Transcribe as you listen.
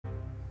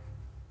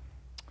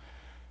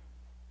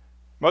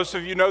Most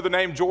of you know the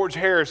name George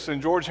Harrison.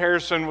 George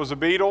Harrison was a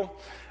Beatle.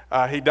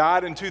 He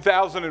died in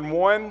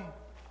 2001.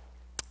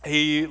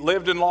 He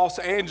lived in Los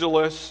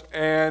Angeles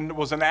and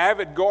was an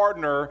avid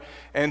gardener,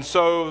 and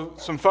so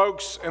some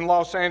folks in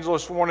Los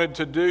Angeles wanted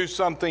to do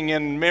something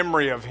in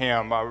memory of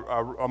him,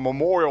 a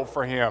memorial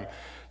for him.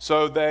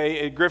 So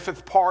at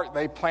Griffith Park,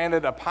 they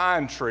planted a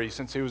pine tree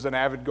since he was an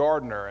avid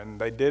gardener,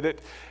 and they did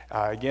it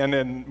again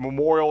in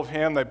memorial of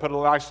him. They put a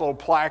nice little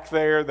plaque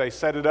there. They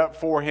set it up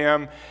for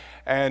him,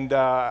 and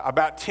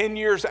about 10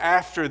 years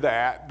after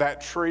that,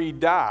 that tree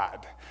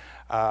died.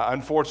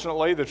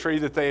 Unfortunately, the tree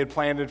that they had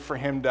planted for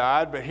him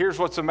died. But here's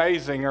what's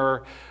amazing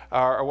or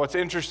what's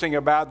interesting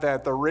about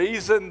that. The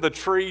reason the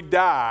tree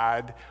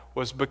died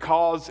was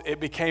because it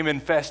became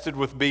infested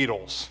with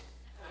beetles.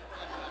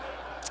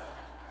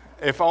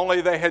 If only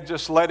they had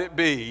just let it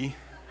be.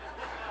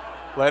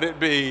 Let it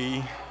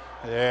be.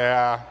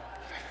 Yeah.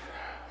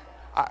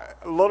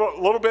 A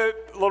little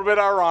bit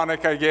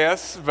ironic, I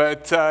guess,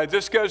 but it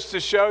just goes to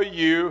show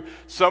you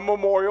some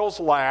memorials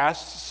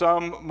last,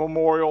 some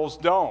memorials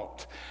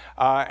don't.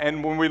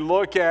 And when we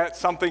look at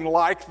something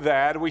like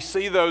that, we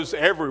see those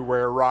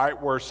everywhere, right?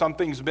 Where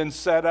something's been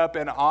set up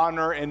in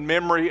honor and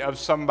memory of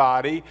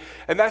somebody.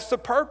 And that's the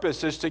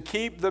purpose, is to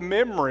keep the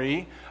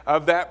memory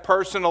of that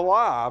person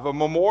alive. A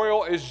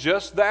memorial is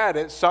just that.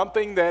 It's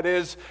something that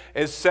is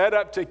set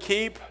up to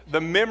keep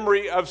the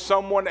memory of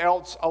someone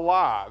else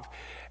alive.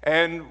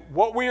 And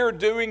what we are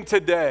doing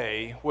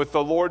today with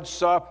the Lord's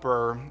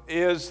Supper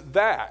is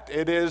that.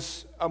 It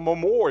is a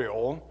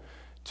memorial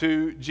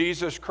to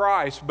Jesus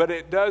Christ, but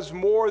it does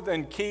more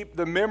than keep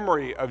the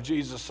memory of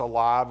Jesus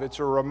alive. It's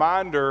a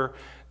reminder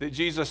that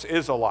Jesus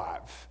is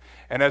alive.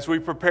 And as we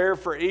prepare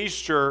for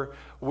Easter,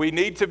 we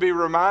need to be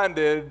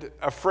reminded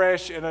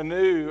afresh and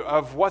anew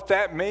of what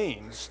that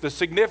means, the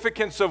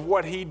significance of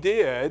what he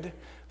did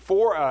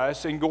for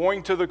us in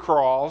going to the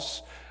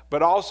cross,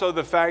 but also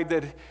the fact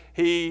that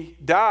he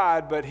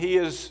died, but he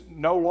is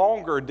no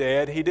longer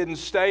dead. He didn't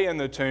stay in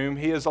the tomb.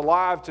 He is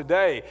alive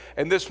today.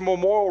 And this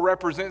memorial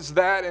represents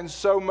that and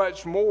so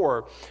much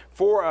more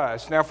for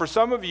us. Now, for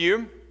some of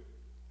you,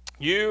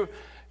 you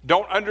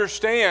don't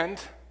understand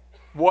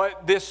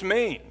what this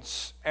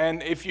means.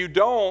 And if you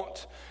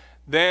don't,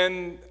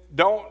 then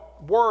don't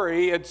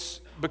worry.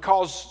 It's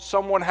because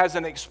someone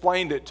hasn't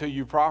explained it to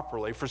you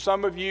properly. For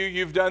some of you,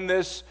 you've done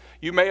this.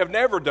 You may have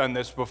never done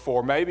this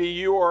before. Maybe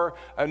you are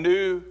a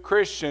new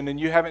Christian and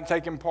you haven't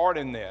taken part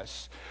in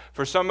this.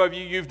 For some of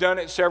you, you've done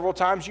it several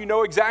times. You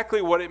know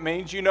exactly what it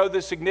means. You know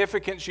the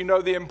significance. You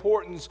know the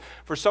importance.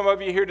 For some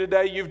of you here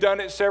today, you've done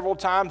it several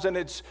times and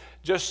it's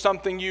just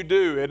something you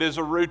do. It is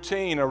a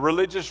routine, a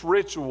religious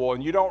ritual,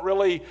 and you don't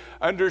really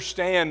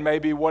understand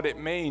maybe what it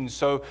means.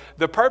 So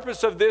the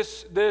purpose of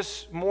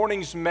this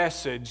morning's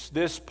message,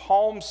 this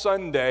Palm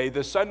Sunday,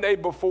 the Sunday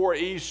before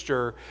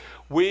Easter,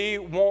 we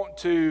want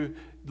to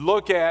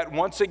look at,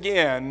 once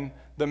again,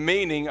 the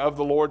meaning of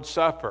the Lord's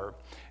Supper.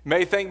 You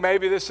may think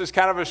maybe this is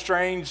kind of a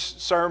strange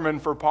sermon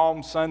for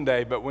Palm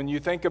Sunday, but when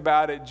you think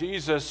about it,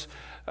 Jesus,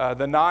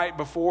 the night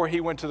before he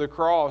went to the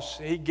cross,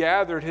 he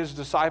gathered his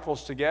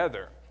disciples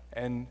together,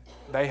 and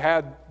they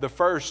had the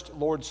first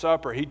Lord's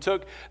Supper. He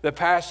took the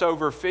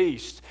Passover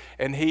feast,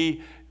 and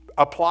he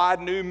applied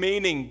new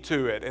meaning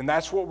to it, and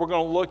that's what we're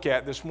going to look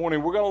at this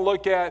morning. We're going to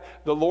look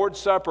at the Lord's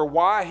Supper,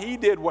 why he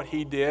did what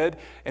he did,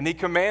 and he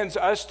commands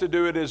us to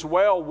do it as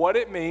well, what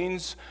it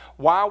means,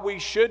 why we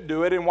should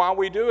do it, and why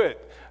we do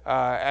it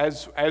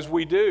as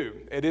we do.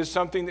 It is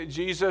something that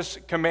Jesus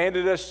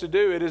commanded us to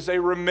do. It is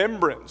a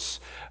remembrance.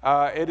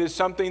 It is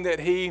something that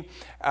he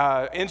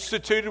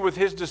instituted with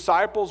his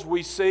disciples.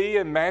 We see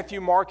in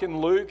Matthew, Mark, and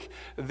Luke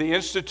the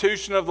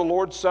institution of the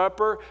Lord's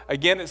Supper.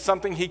 Again, it's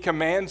something he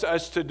commands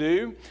us to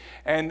do.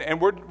 And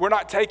we're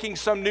not taking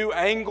some new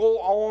angle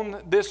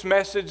on this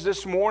message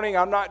this morning.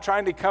 I'm not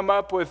trying to come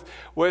up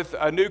with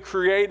a new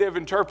creative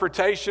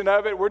interpretation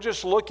of it. We're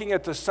just looking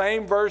at the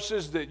same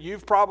verses that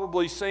you've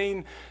probably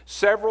seen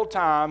several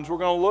times. We're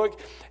going to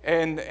look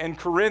in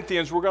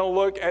Corinthians. We're going to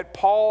look at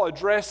Paul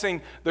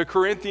addressing the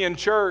Corinthian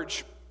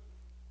church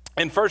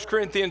in 1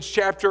 Corinthians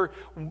chapter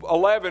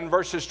 11,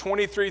 verses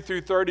 23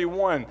 through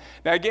 31.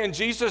 Now again,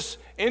 Jesus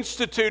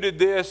instituted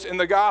this in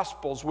the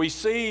Gospels. We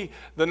see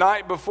the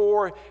night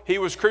before he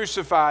was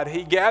crucified,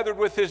 he gathered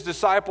with his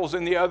disciples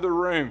in the upper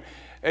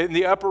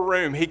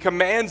room. He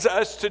commands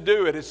us to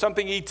do it. It's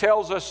something he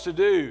tells us to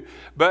do.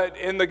 But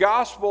in the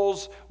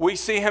Gospels, we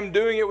see him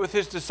doing it with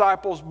his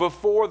disciples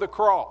before the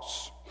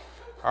cross.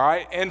 All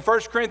right, in 1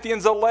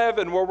 Corinthians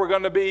 11, where we're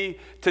going to be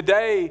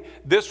today,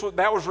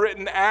 that was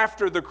written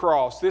after the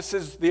cross. This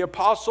is the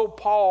Apostle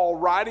Paul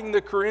writing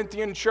the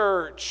Corinthian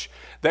church.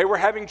 They were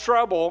having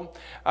trouble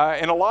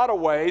in a lot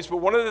of ways, but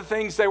one of the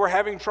things they were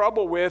having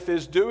trouble with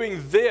is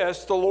doing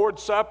this, the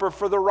Lord's Supper,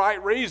 for the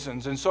right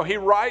reasons. And so he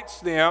writes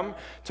them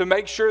to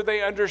make sure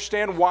they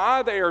understand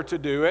why they are to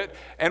do it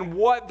and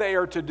what they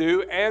are to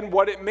do and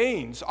what it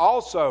means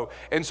also.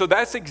 And so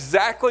that's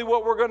exactly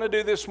what we're going to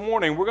do this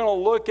morning. We're going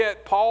to look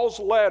at Paul's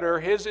letter,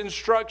 his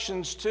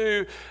instructions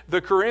to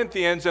the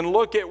Corinthians, and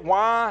look at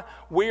why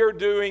we are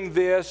doing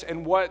this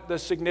and what the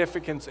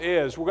significance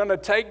is. We're going to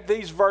take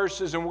these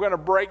verses and we're going to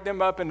break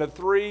them up into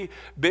three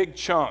big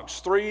chunks,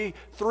 three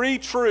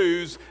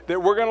truths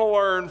that we're going to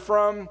learn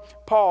from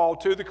Paul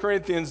to the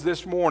Corinthians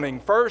this morning.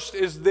 First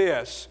is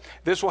this.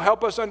 This will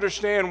help us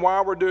understand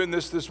why we're doing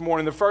this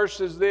morning. The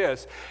first is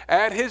this.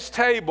 At his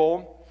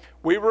table,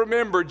 we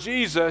remember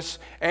Jesus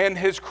and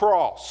his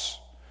cross.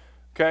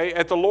 Okay,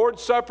 at the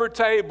Lord's Supper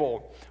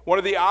table, one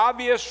of the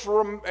obvious,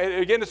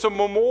 again, it's a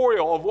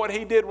memorial of what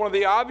he did. One of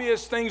the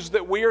obvious things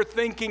that we are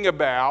thinking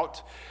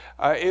about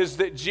is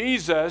that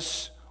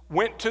Jesus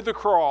went to the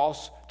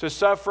cross to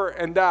suffer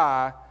and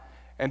die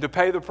and to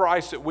pay the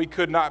price that we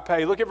could not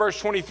pay. Look at verse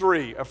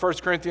 23 of 1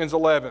 Corinthians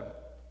 11.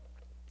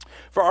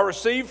 For I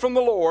received from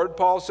the Lord,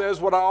 Paul says,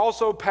 what I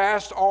also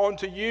passed on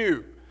to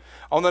you.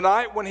 On the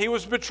night when he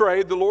was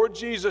betrayed, the Lord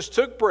Jesus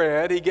took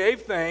bread, he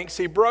gave thanks,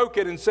 he broke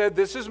it and said,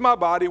 this is my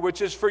body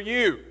which is for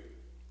you.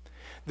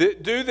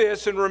 Do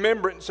this in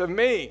remembrance of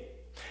me.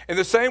 In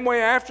the same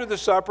way after the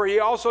supper,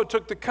 he also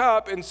took the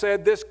cup and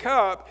said, this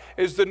cup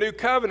is the new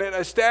covenant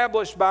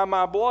established by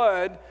my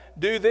blood.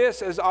 Do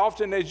this as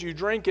often as you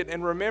drink it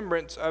in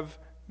remembrance of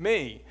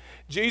me.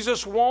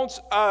 Jesus wants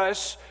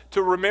us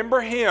to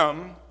remember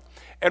him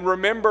and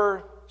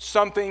remember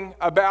something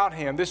about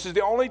him. This is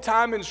the only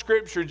time in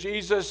Scripture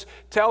Jesus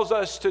tells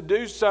us to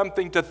do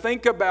something, to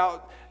think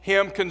about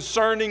him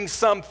concerning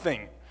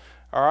something.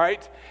 All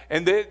right?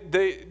 And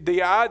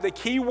the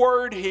key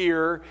word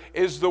here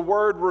is the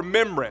word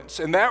remembrance.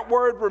 And that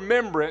word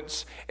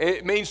remembrance,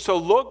 it means to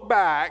look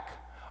back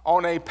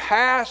on a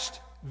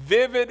past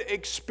vivid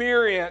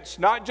experience,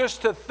 not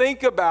just to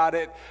think about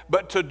it,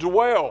 but to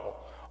dwell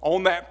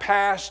on that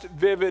past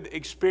vivid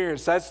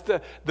experience. That's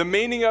the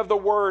meaning of the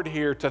word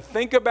here, to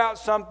think about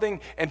something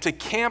and to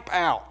camp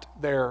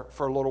out there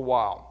for a little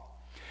while.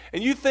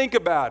 And you think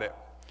about it.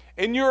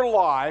 In your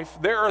life,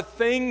 there are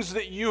things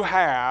that you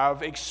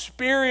have,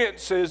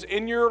 experiences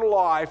in your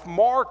life,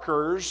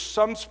 markers,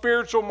 some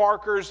spiritual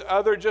markers,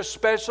 other just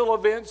special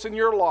events in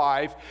your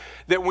life,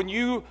 that when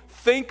you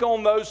think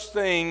on those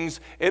things,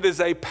 it is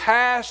a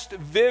past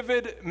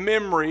vivid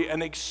memory,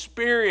 an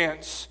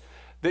experience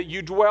that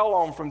you dwell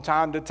on from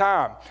time to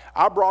time.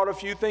 I brought a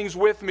few things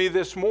with me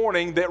this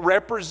morning that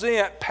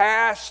represent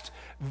past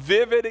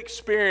vivid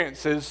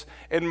experiences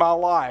in my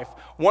life.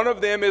 One of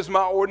them is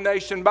my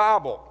ordination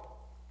Bible.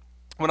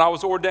 When I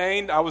was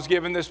ordained, I was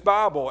given this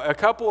Bible. A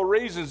couple of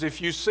reasons. If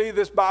you see,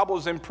 this Bible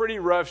is in pretty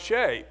rough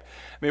shape.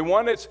 I mean,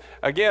 one, it's,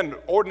 again,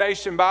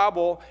 ordination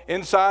Bible.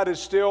 Inside is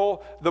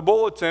still the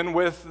bulletin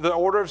with the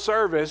order of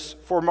service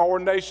for my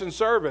ordination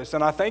service.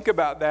 And I think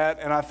about that,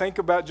 and I think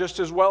about, just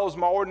as well as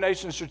my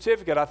ordination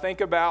certificate, I think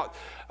about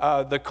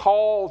the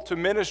call to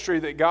ministry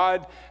that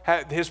God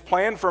had, his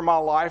plan for my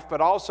life,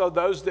 but also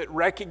those that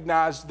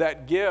recognized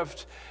that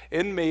gift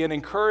in me and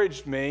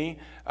encouraged me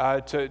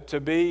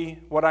to be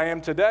what I am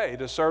today,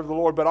 to serve the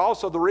Lord. But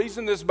also the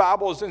reason this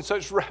Bible is in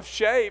such rough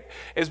shape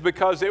is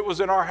because it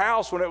was in our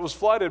house when it was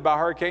flooded by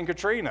Hurricane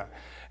Katrina.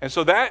 And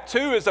so that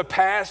too is a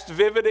past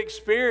vivid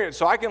experience.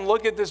 So I can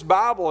look at this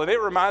Bible and it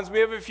reminds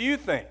me of a few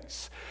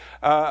things.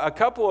 A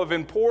couple of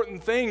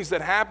important things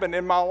that happened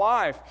in my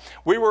life.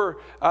 We were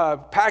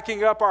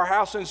packing up our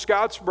house in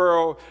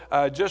Scottsboro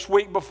just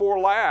week before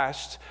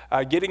last,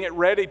 getting it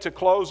ready to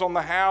close on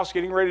the house,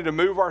 getting ready to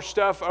move our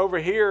stuff over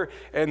here.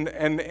 And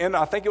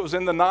I think it was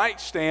in the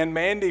nightstand,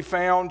 Mandy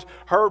found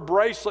her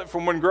bracelet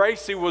from when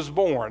Gracie was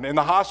born in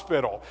the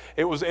hospital.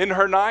 It was in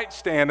her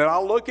nightstand. And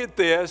I look at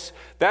this,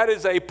 that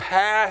is a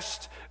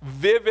past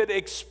vivid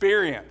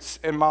experience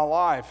in my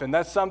life, and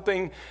that's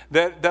something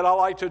that I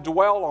like to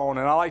dwell on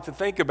and I like to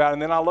think about, and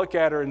then I look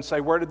at her and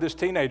say, where did this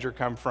teenager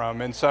come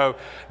from? And so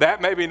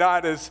that maybe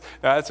not as,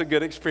 that's a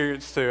good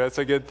experience too, that's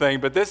a good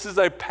thing, but this is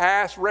a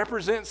past,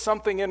 represents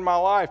something in my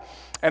life.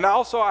 And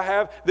also I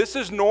have, this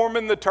is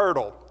Norman the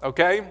turtle,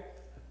 okay?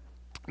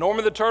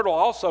 Norman the turtle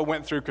also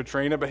went through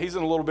Katrina, but he's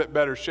in a little bit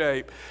better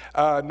shape.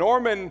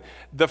 Norman,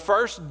 the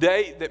first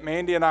date that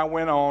Mandy and I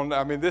went on,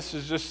 I mean, this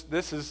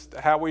is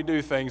how we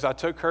do things. I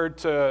took her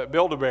to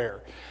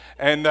Build-A-Bear,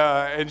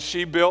 and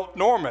she built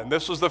Norman.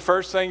 This was the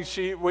first thing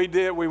we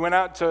did. We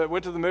went to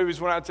the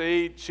movies, went out to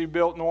eat. She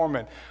built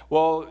Norman.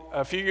 Well,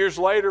 a few years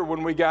later,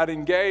 when we got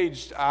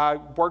engaged, I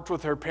worked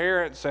with her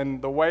parents,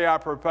 and the way I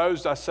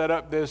proposed, I set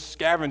up this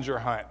scavenger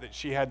hunt that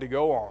she had to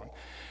go on.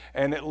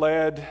 And it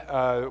led,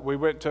 we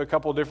went to a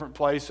couple of different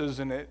places,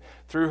 and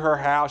through her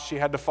house, she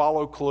had to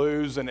follow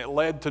clues, and it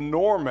led to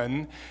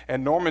Norman.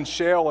 And Norman's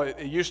shell, it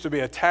used to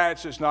be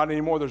attached. It's not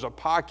anymore. There's a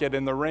pocket,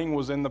 and the ring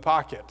was in the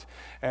pocket.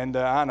 And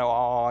I know,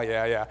 oh,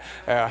 yeah.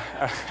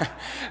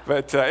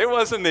 But it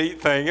was a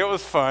neat thing. It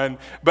was fun.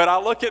 But I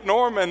look at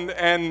Norman,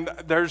 and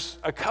there's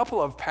a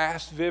couple of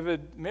past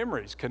vivid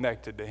memories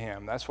connected to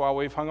him. That's why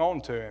we've hung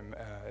on to him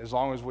as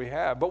long as we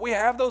have. But we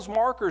have those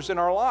markers in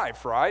our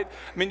life, right?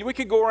 I mean, we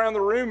could go around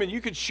the room room and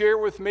you could share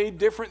with me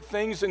different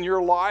things in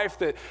your life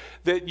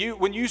that you,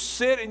 when you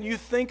sit and you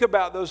think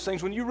about those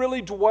things, when you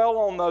really dwell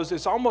on those,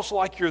 it's almost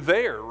like you're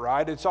there,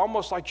 right? It's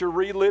almost like you're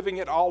reliving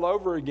it all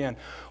over again.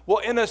 Well,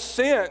 in a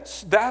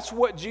sense, that's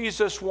what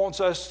Jesus wants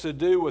us to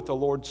do with the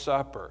Lord's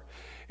Supper.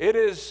 It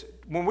is,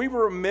 when we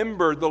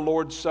remember the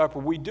Lord's Supper,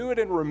 we do it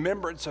in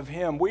remembrance of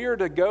Him. We are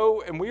to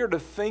go and we are to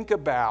think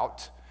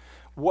about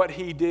what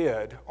He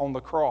did on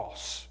the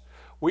cross.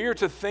 We are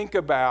to think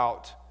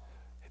about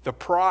the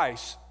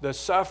price, the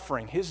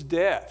suffering, His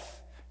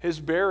death, His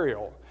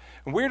burial.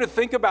 And we're to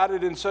think about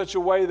it in such a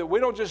way that we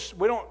don't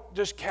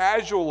just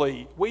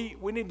casually, we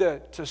need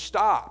to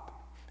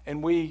stop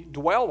and we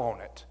dwell on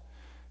it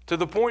to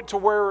the point to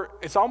where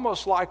it's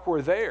almost like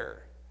we're there.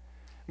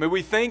 I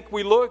mean,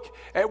 we look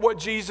at what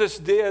Jesus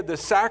did, the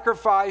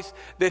sacrifice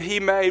that He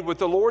made with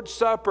the Lord's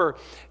Supper.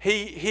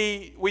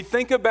 We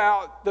think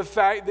about the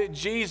fact that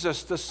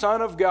Jesus, the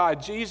Son of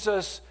God,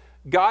 Jesus,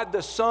 God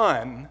the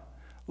Son,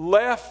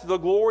 left the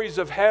glories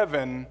of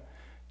heaven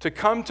to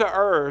come to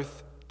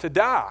earth to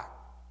die,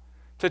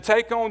 to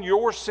take on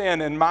your sin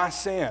and my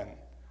sin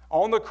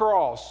on the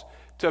cross,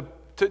 to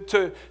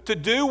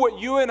do what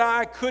you and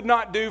I could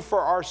not do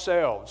for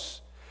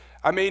ourselves.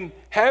 I mean,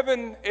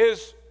 heaven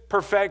is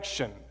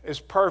perfection,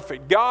 is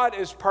perfect. God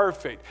is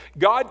perfect.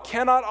 God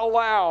cannot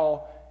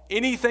allow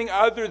anything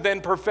other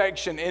than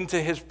perfection into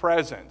His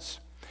presence.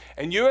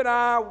 And you and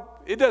I,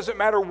 it doesn't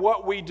matter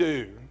what we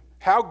do,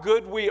 how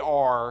good we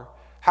are,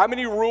 how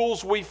many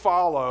rules we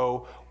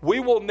follow, we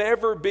will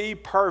never be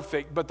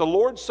perfect. But the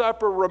Lord's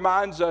Supper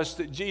reminds us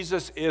that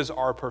Jesus is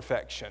our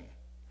perfection,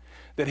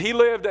 that He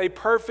lived a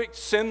perfect,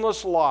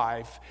 sinless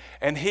life,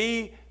 and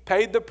He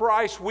paid the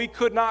price we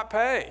could not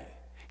pay.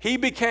 He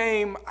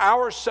became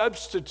our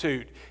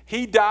substitute.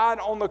 He died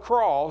on the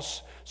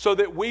cross so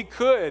that we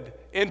could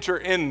enter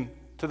into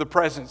the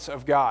presence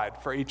of God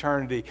for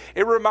eternity.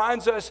 It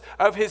reminds us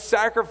of His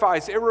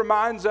sacrifice. It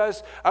reminds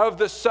us of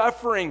the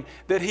suffering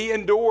that He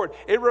endured.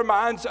 It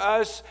reminds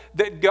us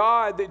that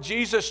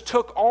Jesus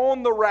took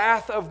on the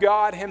wrath of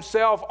God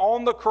Himself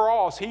on the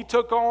cross. He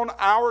took on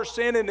our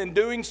sin, and in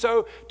doing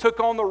so, took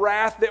on the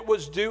wrath that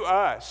was due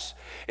us.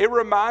 It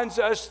reminds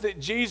us that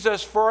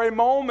Jesus, for a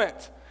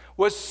moment,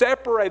 was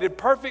separated.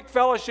 Perfect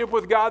fellowship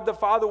with God the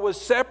Father was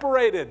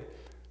separated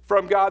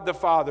from God the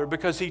Father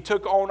because He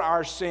took on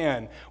our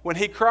sin. When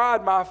He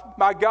cried,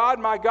 my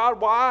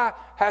God, why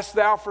hast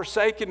Thou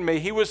forsaken me?"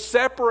 He was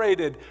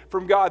separated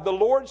from God. The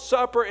Lord's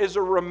Supper is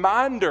a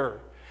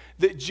reminder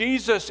that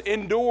Jesus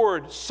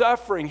endured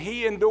suffering.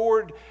 He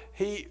endured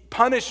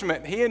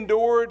punishment. He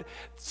endured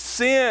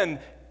sin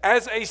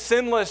as a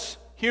sinless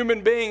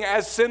human being,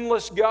 as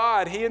sinless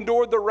God. He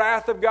endured the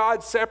wrath of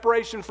God,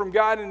 separation from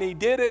God, and He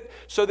did it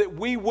so that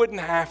we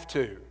wouldn't have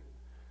to.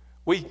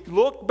 We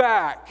look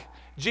back,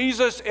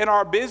 Jesus, in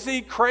our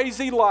busy,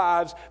 crazy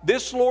lives,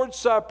 this Lord's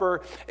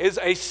Supper is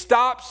a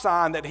stop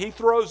sign that He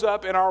throws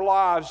up in our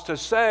lives to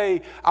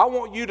say, I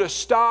want you to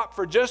stop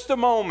for just a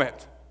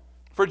moment,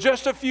 for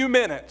just a few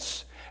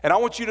minutes, and I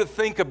want you to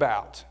think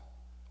about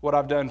what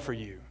I've done for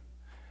you.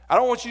 I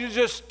don't want you to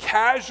just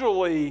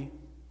casually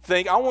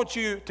think. I want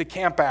you to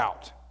camp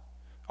out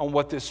on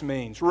what this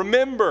means.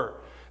 Remember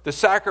the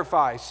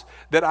sacrifice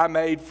that I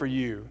made for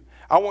you.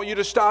 I want you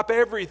to stop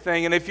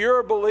everything. And if you're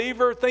a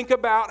believer, think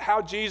about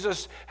how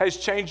Jesus has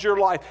changed your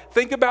life.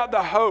 Think about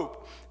the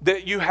hope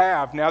that you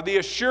have. Now, the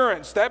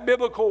assurance, that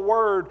biblical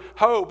word,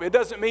 hope, it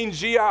doesn't mean,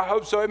 gee, I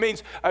hope so. It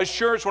means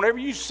assurance. Whenever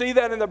you see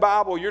that in the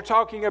Bible, you're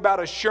talking about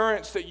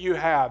assurance that you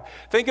have.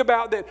 Think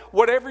about that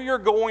whatever you're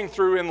going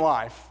through in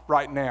life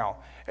right now,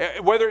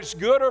 whether it's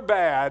good or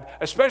bad,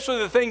 especially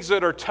the things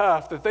that are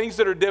tough, the things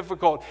that are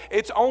difficult,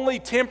 it's only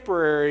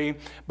temporary,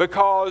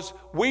 because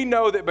we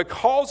know that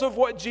because of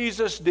what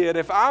Jesus did,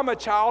 if I'm a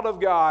child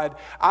of God,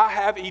 I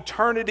have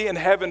eternity in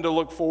heaven to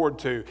look forward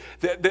to.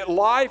 That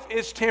life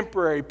is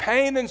temporary.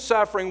 Pain and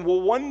suffering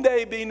will one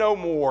day be no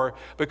more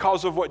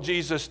because of what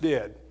Jesus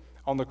did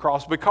on the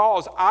cross,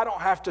 because I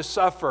don't have to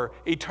suffer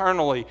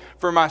eternally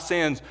for my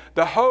sins.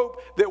 The hope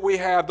that we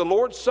have, the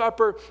Lord's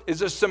Supper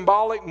is a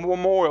symbolic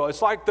memorial.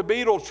 It's like the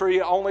beetle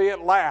tree, only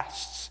it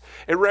lasts.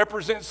 It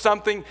represents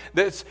something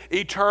that's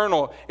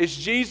eternal. It's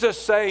Jesus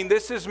saying,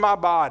 this is my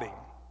body.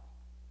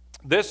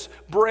 This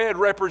bread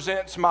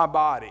represents my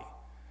body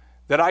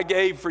that I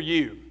gave for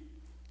you.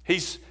 He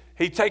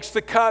takes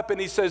the cup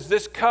and He says,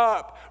 this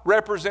cup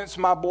represents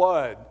my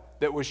blood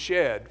that was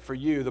shed for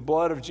you. The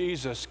blood of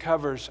Jesus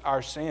covers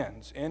our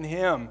sins. In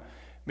Him,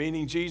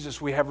 meaning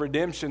Jesus, we have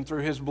redemption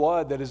through His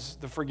blood, that is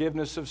the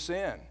forgiveness of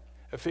sin.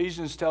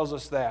 Ephesians tells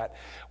us that.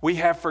 We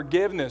have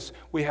forgiveness.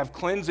 We have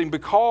cleansing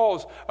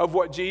because of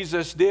what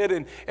Jesus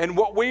did. And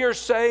what we are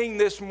saying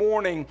this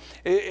morning,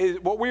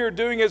 what we are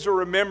doing is a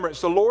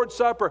remembrance. The Lord's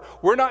Supper,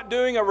 we're not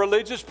doing a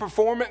religious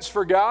performance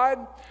for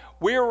God.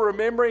 We are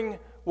remembering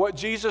what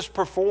Jesus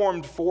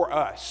performed for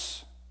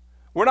us.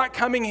 We're not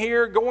coming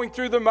here going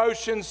through the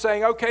motions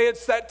saying, okay,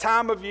 it's that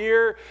time of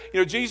year.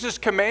 Jesus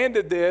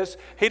commanded this.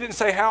 He didn't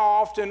say how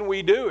often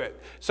we do it.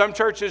 Some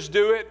churches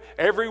do it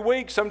every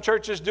week. Some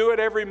churches do it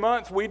every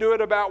month. We do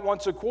it about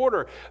once a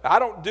quarter. I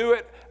don't do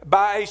it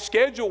by a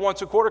schedule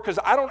once a quarter because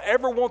I don't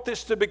ever want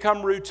this to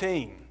become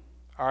routine.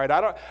 All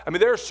right,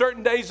 there are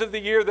certain days of the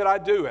year that I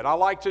do it. I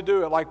like to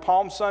do it, like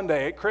Palm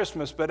Sunday at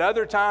Christmas. But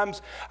other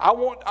times, I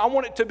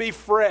want it to be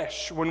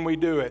fresh when we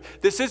do it.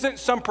 This isn't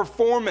some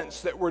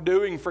performance that we're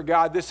doing for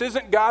God. This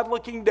isn't God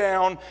looking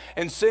down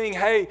and seeing,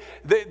 hey,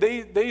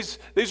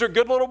 these are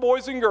good little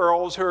boys and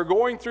girls who are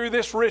going through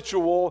this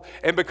ritual,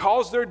 and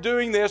because they're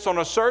doing this on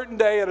a certain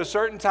day at a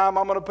certain time,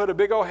 I'm going to put a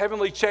big old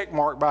heavenly check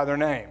mark by their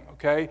name.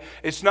 Okay?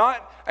 It's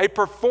not a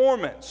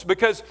performance,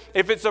 because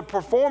if it's a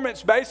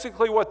performance,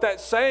 basically what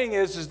that's saying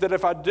is that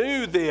if I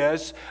do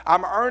this,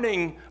 I'm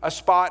earning a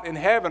spot in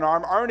heaven, or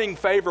I'm earning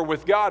favor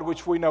with God,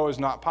 which we know is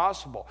not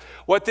possible.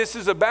 What this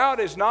is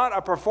about is not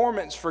a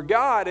performance for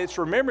God, it's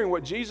remembering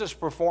what Jesus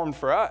performed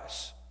for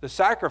us, the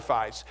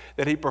sacrifice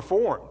that He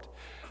performed,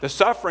 the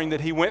suffering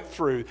that He went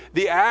through,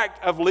 the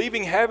act of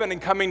leaving heaven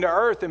and coming to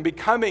earth and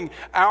becoming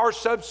our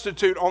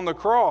substitute on the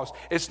cross.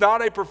 It's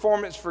not a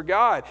performance for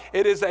God.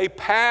 It is a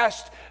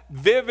past,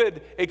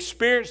 vivid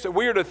experience that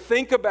we are to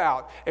think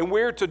about, and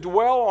we are to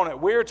dwell on it.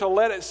 We are to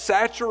let it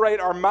saturate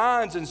our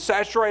minds and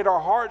saturate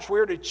our hearts. We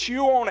are to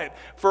chew on it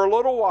for a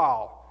little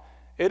while.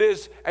 It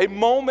is a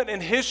moment in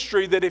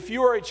history that if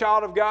you are a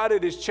child of God,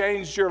 it has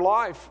changed your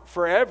life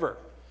forever.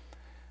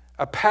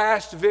 A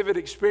past, vivid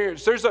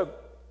experience.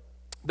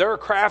 There are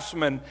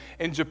craftsmen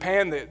in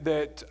Japan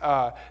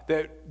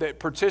that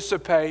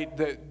participate,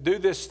 that do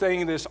this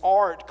thing, this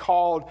art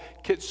called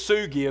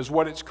kitsugi is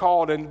what it's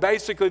called. And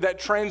basically that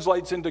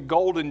translates into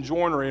golden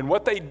joinery. And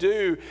what they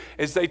do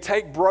is they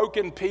take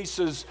broken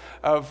pieces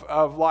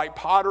of like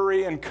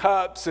pottery and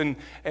cups and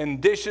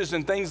dishes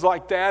and things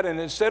like that. And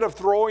instead of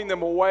throwing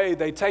them away,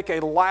 they take a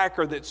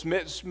lacquer that's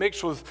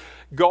mixed with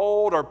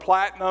gold or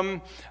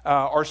platinum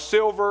or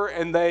silver,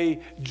 and they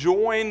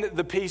join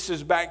the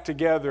pieces back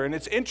together. And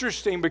it's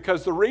interesting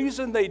because the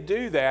reason they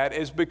do that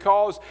is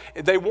because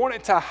they want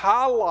it to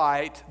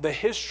highlight the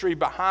history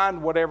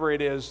behind whatever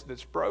it is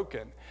that's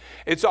broken.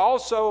 It's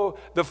also,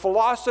 the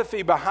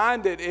philosophy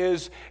behind it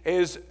is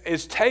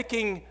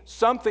taking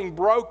something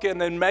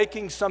broken and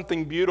making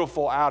something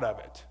beautiful out of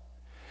it.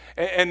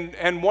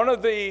 And one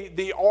of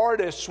the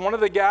artists, one of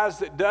the guys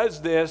that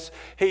does this,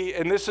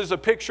 and this is a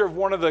picture of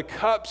one of the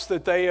cups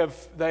that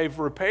they've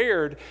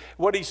repaired.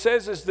 What he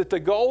says is that the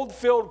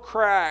gold-filled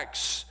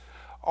cracks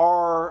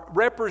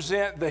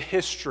represent the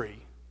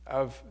history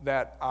of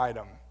that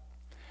item.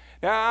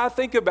 Now I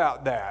think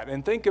about that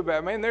and think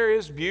about, man, there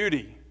is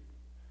beauty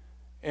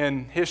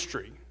in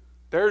history.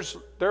 There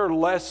are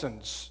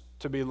lessons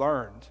to be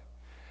learned.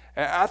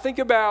 And I think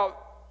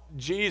about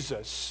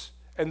Jesus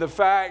and the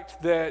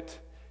fact that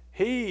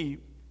He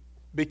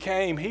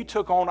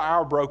took on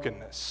our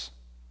brokenness.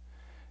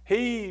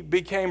 He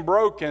became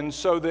broken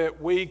so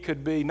that we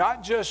could be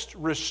not just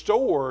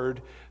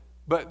restored,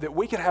 but that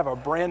we could have a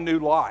brand new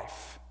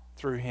life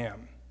through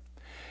Him.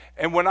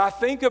 And when I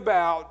think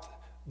about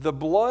the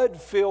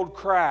blood-filled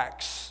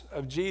cracks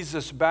of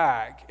Jesus'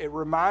 back, it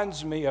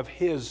reminds me of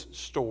His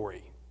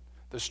story,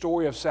 the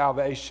story of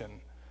salvation,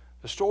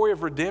 the story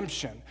of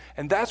redemption.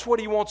 And that's what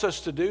He wants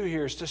us to do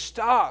here, is to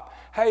stop.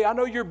 Hey, I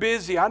know you're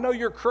busy. I know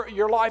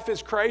your life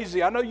is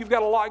crazy. I know you've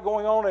got a lot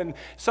going on, and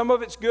some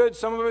of it's good,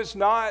 some of it's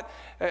not.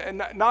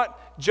 And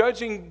not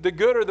judging the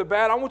good or the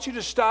bad. I want you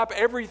to stop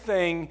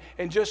everything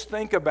and just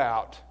think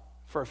about,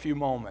 for a few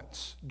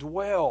moments,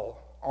 dwell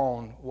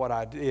on what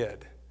I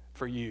did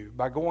for you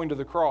by going to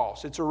the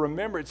cross. It's a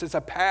remembrance. It's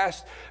a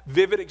past,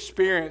 vivid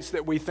experience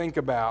that we think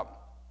about.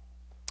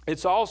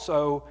 It's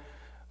also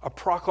a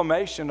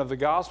proclamation of the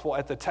gospel.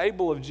 At the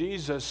table of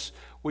Jesus,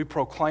 we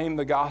proclaim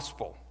the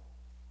gospel.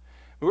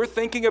 We're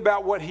thinking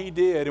about what He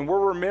did, and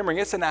we're remembering.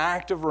 It's an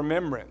act of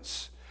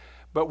remembrance.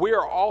 But we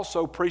are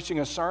also preaching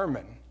a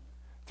sermon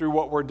through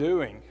what we're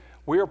doing.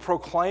 We are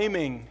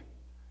proclaiming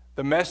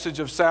the message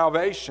of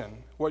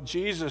salvation, what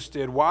Jesus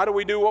did. Why do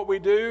we do what we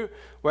do?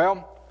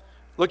 Well,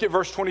 look at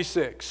verse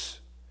 26.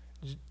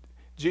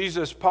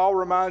 Paul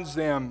reminds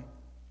them,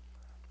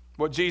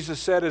 what Jesus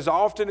said, as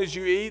often as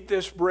you eat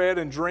this bread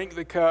and drink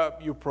the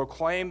cup, you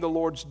proclaim the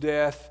Lord's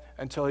death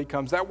until He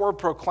comes. That word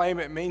proclaim,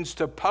 it means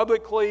to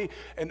publicly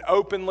and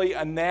openly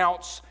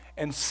announce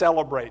and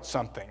celebrate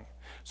something.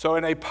 So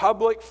in a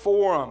public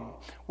forum,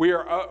 we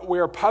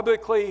are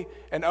publicly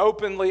and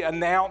openly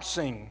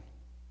announcing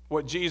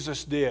what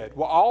Jesus did.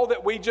 Well, all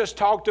that we just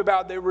talked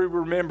about that we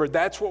remembered,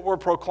 that's what we're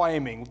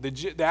proclaiming.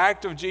 The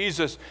act of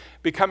Jesus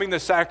becoming the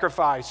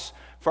sacrifice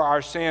for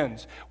our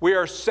sins. We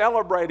are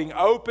celebrating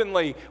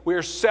openly. We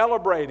are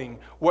celebrating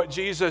what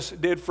Jesus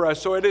did for us.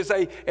 So it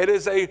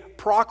is a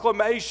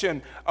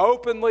proclamation,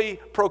 openly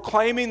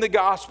proclaiming the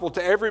gospel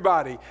to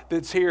everybody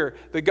that's here.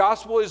 The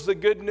gospel is the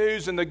good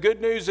news, and the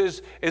good news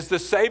is the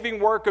saving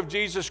work of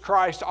Jesus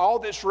Christ. All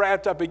that's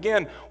wrapped up.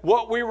 Again,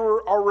 what we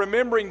are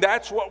remembering,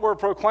 that's what we're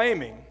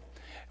proclaiming.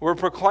 We're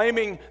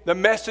proclaiming the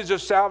message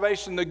of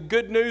salvation, the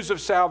good news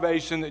of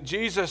salvation, that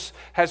Jesus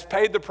has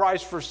paid the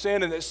price for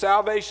sin and that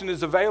salvation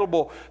is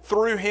available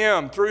through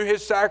Him, through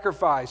His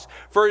sacrifice.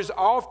 For as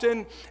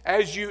often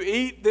as you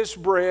eat this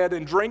bread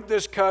and drink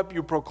this cup,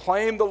 you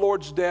proclaim the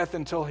Lord's death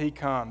until He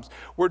comes.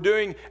 We're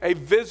doing a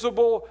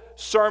visible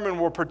sermon.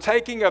 We're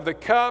partaking of the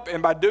cup,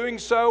 and by doing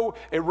so,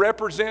 it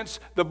represents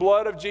the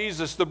blood of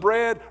Jesus. The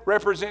bread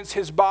represents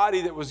His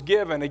body that was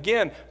given.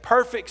 Again,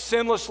 perfect,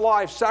 sinless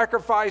life,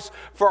 sacrifice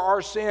for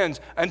our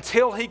sins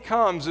until He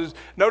comes.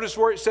 Notice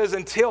where it says,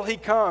 until He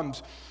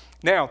comes.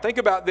 Now, think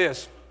about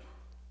this.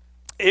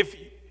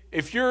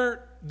 If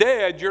you're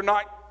dead, you're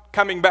not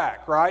coming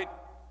back, right?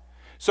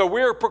 So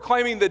we're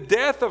proclaiming the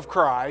death of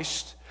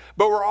Christ,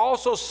 but we're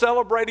also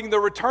celebrating the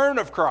return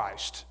of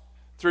Christ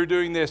through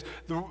doing this.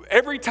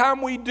 Every time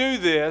we do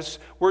this,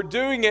 we're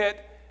doing it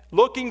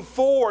looking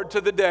forward to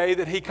the day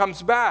that He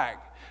comes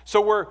back. So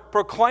we're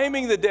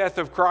proclaiming the death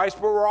of Christ,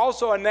 but we're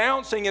also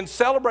announcing and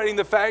celebrating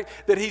the fact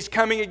that He's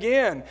coming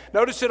again.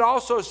 Notice it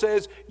also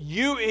says,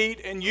 you eat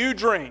and you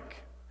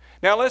drink.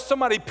 Now, unless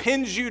somebody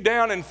pins you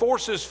down and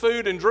forces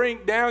food and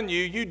drink down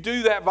you, you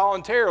do that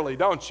voluntarily,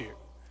 don't you?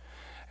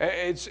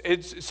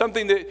 It's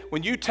something that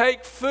when you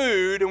take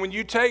food and when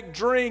you take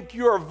drink,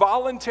 you are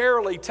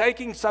voluntarily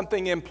taking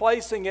something and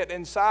placing it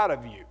inside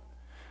of you.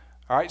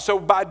 All right, so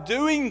by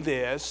doing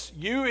this,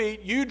 you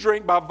eat, you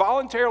drink, by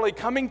voluntarily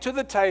coming to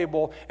the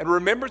table in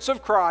remembrance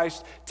of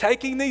Christ,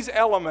 taking these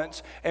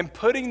elements and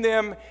putting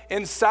them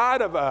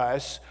inside of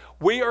us,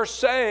 we are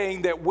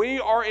saying that we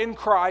are in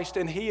Christ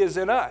and He is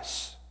in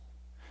us.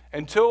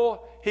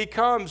 Until He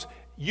comes,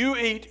 you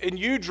eat and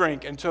you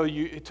drink until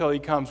He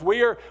comes.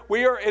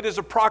 It is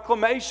a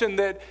proclamation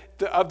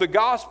of the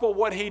gospel,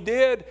 what He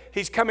did,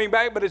 He's coming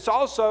back, but it's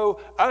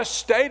also us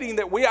stating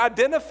that we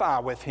identify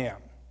with Him,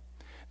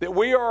 that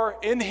we are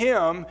in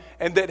Him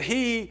and that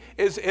He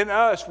is in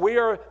us. We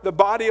are the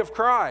body of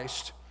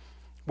Christ.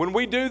 When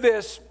we do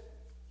this,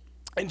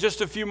 in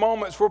just a few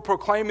moments, we're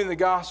proclaiming the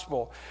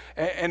gospel.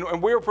 And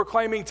we're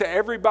proclaiming to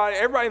everybody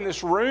in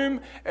this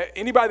room,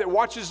 anybody that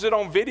watches it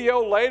on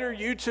video later,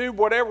 YouTube,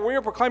 whatever, we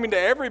are proclaiming to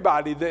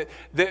everybody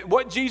that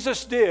what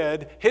Jesus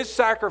did, His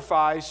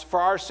sacrifice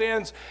for our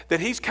sins, that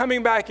He's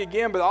coming back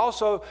again, but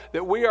also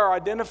that we are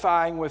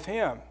identifying with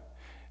Him.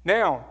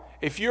 Now,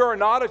 if you are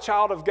not a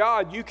child of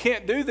God, you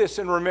can't do this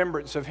in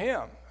remembrance of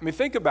Him. I mean,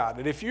 think about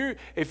it. If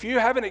you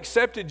haven't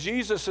accepted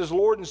Jesus as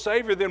Lord and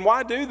Savior, then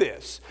why do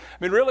this?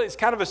 I mean, really, it's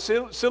kind of a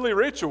silly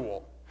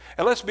ritual.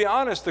 And let's be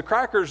honest, the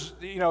crackers,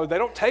 they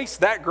don't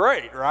taste that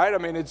great, right? I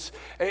mean,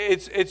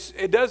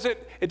 it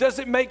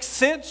doesn't make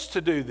sense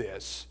to do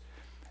this.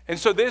 And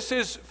so this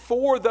is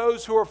for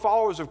those who are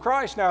followers of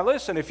Christ. Now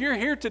listen, if you're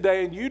here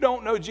today and you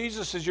don't know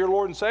Jesus as your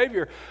Lord and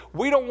Savior,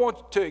 we don't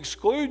want to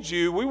exclude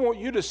you. We want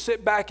you to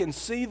sit back and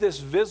see this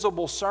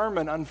visible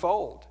sermon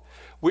unfold.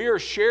 We are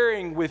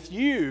sharing with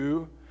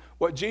you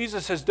what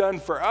Jesus has done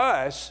for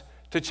us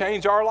to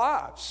change our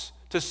lives,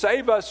 to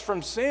save us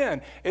from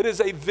sin. It is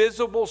a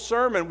visible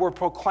sermon. We're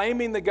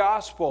proclaiming the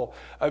gospel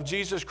of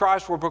Jesus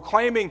Christ. We're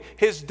proclaiming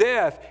His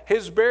death,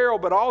 His burial,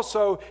 but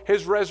also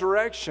His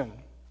resurrection.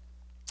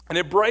 And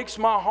it breaks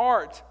my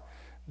heart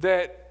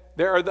that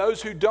there are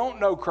those who don't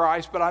know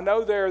Christ, but I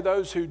know there are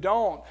those who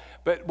don't.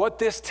 But what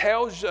this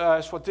tells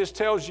us, what this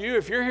tells you,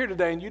 if you're here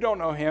today and you don't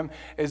know Him,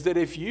 is that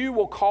if you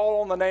will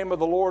call on the name of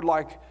the Lord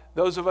like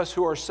those of us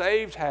who are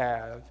saved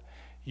have,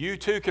 you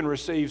too can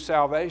receive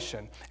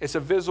salvation. It's a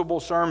visible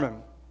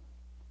sermon.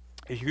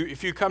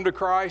 If you come to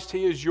Christ,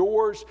 He is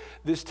yours.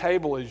 This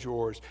table is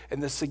yours.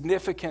 And the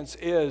significance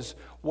is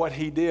what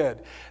He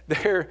did.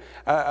 There,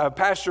 a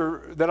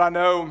pastor that I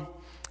know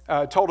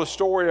told a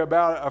story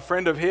about a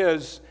friend of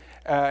his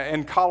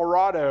in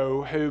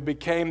Colorado who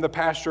became the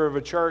pastor of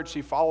a church.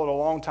 He followed a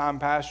longtime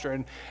pastor,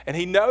 and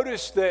he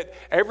noticed that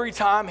every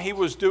time he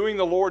was doing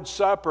the Lord's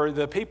Supper,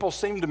 the people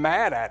seemed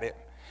mad at him.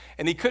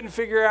 And he couldn't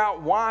figure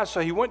out why,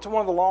 so he went to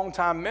one of the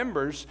longtime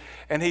members,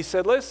 and he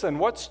said, listen,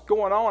 what's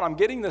going on? I'm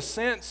getting the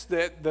sense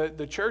that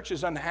the church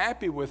is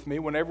unhappy with me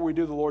whenever we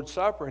do the Lord's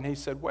Supper. And he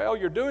said, well,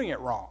 you're doing it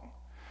wrong.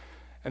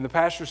 And the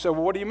pastor said,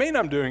 well, what do you mean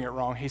I'm doing it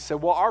wrong? He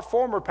said, well, our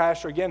former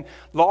pastor, again,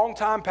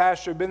 longtime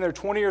pastor, been there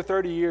 20 or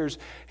 30 years.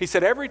 He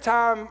said every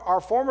time our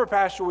former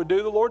pastor would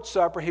do the Lord's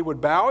Supper, he would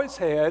bow his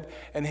head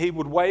and he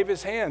would wave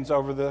his hands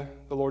over the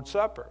Lord's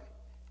Supper.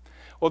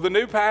 Well, the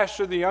new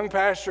pastor, the young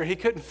pastor, he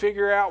couldn't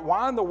figure out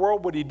why in the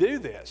world would he do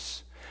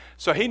this.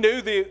 So he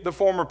knew the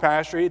former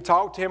pastor. He had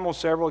talked to him on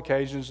several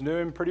occasions, knew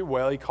him pretty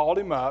well. He called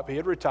him up. He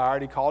had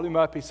retired. He called him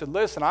up. He said,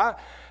 listen,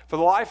 for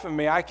the life of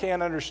me, I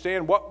can't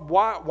understand.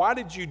 Why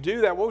did you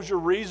do that? What was your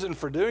reason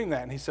for doing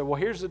that? And he said, well,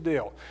 here's the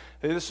deal.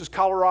 This is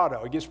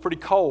Colorado. It gets pretty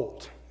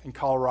cold in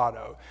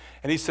Colorado.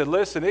 And he said,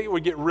 listen, it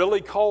would get really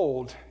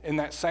cold in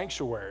that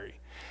sanctuary.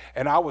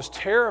 And I was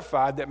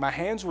terrified that my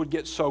hands would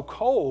get so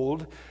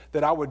cold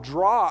that I would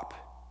drop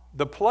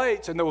the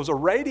plates, and there was a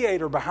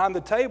radiator behind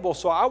the table,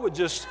 so I would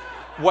just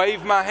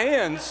wave my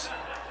hands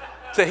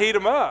to heat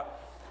them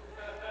up.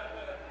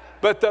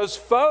 But those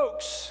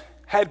folks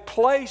had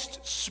placed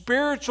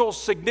spiritual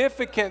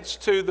significance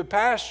to the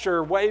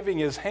pastor waving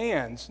his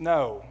hands.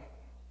 No.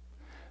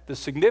 The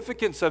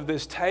significance of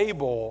this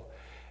table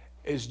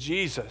is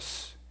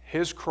Jesus,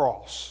 his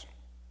cross,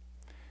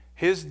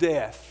 his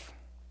death,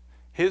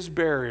 his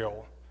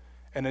burial,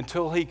 and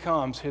until he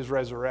comes, his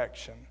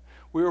resurrection.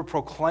 We were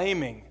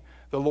proclaiming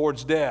the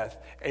Lord's death.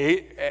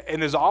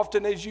 And as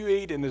often as you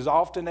eat and as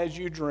often as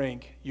you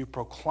drink, you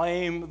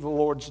proclaim the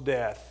Lord's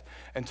death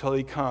until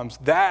he comes.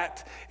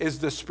 That is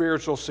the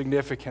spiritual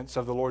significance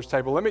of the Lord's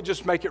table. Let me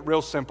just make it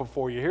real simple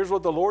for you. Here's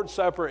what the Lord's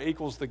Supper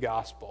equals the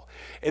gospel.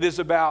 It is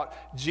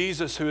about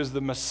Jesus, who is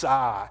the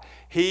Messiah.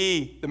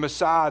 He, the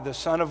Messiah, the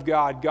Son of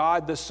God,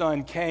 God the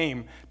Son,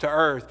 came to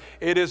earth.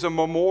 It is a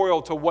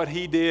memorial to what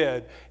he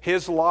did,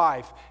 his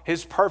life,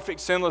 his perfect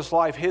sinless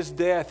life, his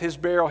death, his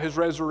burial, his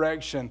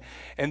resurrection.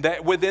 And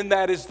that within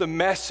that is the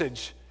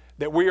message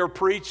that we are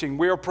preaching.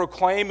 We are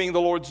proclaiming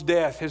the Lord's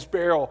death, his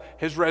burial,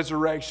 his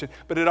resurrection.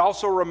 But it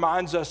also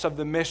reminds us of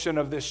the mission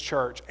of this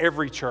church,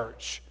 every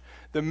church.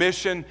 The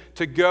mission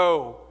to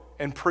go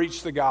and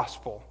preach the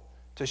gospel,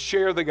 to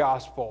share the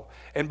gospel.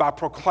 And by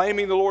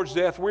proclaiming the Lord's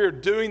death, we are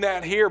doing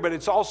that here, but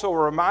it's also a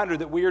reminder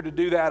that we are to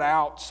do that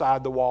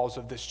outside the walls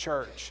of this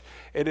church.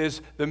 It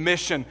is the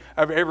mission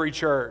of every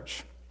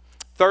church.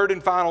 Third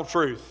and final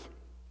truth.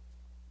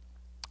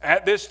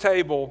 At this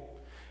table,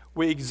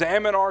 we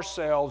examine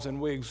ourselves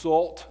and we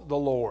exalt the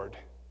Lord.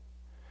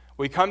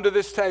 We come to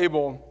this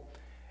table,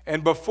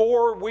 and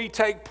before we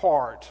take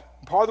part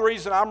of the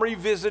reason I'm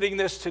revisiting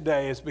this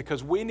today is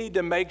because we need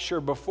to make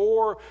sure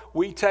before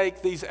we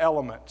take these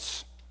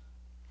elements,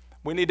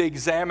 we need to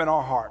examine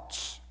our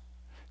hearts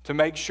to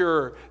make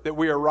sure that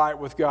we are right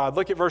with God.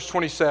 Look at verse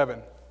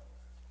 27,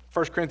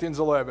 1 Corinthians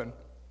 11.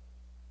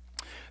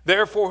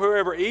 Therefore,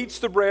 whoever eats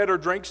the bread or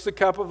drinks the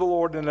cup of the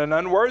Lord in an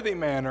unworthy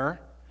manner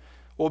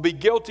will be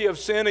guilty of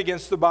sin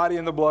against the body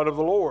and the blood of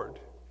the Lord.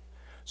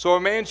 So a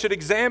man should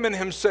examine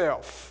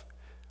himself.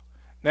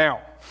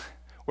 Now,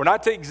 we're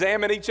not to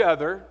examine each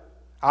other.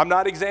 I'm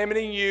not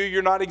examining you.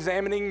 You're not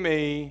examining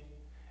me.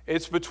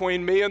 It's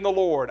between me and the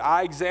Lord.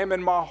 I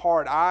examine my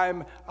heart.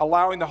 I'm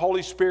allowing the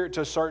Holy Spirit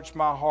to search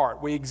my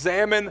heart. We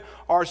examine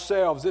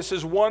ourselves. This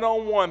is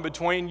one-on-one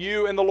between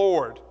you and the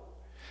Lord.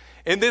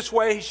 In this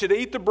way, he should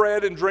eat the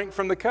bread and drink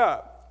from the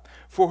cup.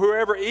 For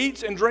whoever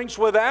eats and drinks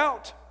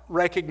without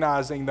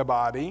recognizing the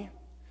body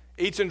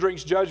eats and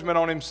drinks judgment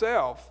on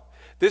himself.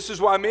 This is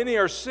why many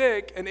are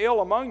sick and ill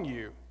among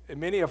you, and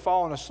many have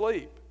fallen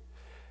asleep.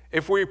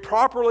 If we're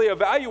properly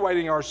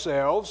evaluating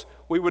ourselves,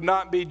 we would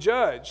not be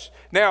judged.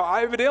 Now,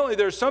 evidently,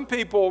 there's some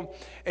people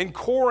in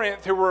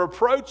Corinth who were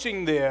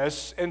approaching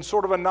this in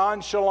sort of a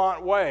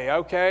nonchalant way.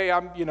 Okay,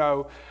 I'm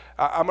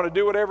going to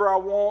do whatever I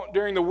want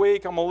during the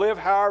week. I'm going to live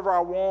however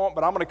I want,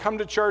 but I'm going to come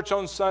to church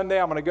on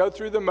Sunday. I'm going to go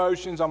through the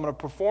motions. I'm going to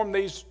perform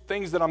these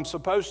things that I'm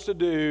supposed to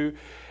do,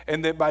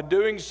 and that by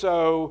doing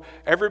so,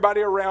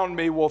 everybody around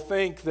me will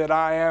think that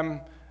I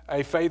am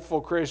a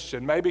faithful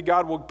Christian. Maybe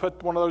God will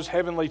put one of those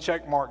heavenly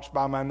check marks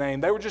by my name.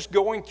 They were just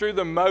going through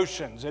the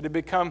motions. It had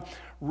become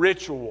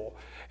ritual.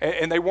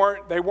 And they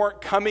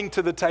weren't coming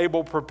to the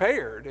table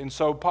prepared. And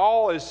so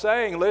Paul is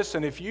saying,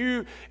 listen, if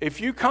you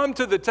come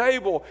to the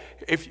table,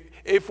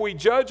 if we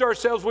judge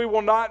ourselves, we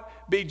will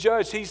not be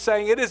judged. He's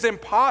saying it is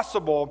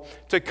impossible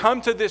to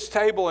come to this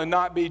table and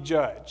not be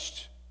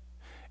judged.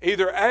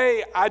 Either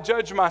A, I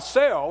judge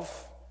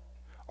myself,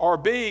 or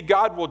B,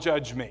 God will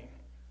judge me.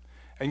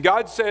 And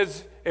God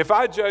says, if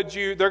I judge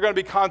you, there are going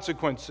to be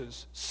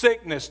consequences.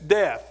 Sickness,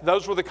 death,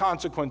 those were the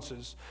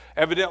consequences,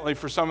 evidently,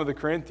 for some of the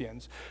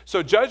Corinthians.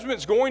 So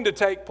judgment's going to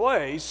take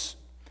place.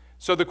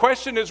 So the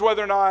question is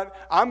whether or not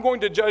I'm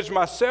going to judge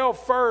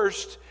myself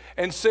first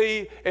and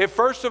see if,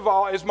 first of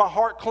all, is my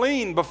heart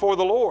clean before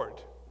the Lord?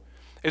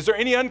 Is there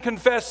any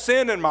unconfessed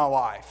sin in my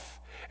life?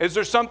 Is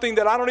there something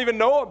that I don't even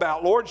know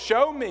about? Lord,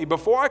 show me.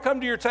 Before I come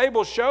to your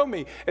table, show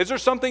me. Is there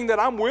something that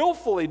I'm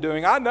willfully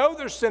doing? I know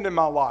there's sin in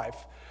my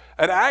life.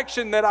 An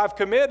action that I've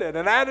committed,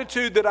 an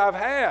attitude that I've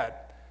had,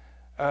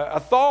 a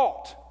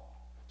thought,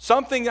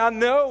 something I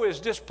know is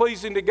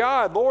displeasing to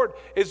God. Lord,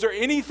 is there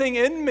anything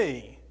in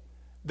me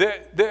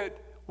that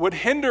would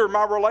hinder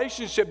my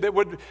relationship, that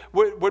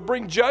would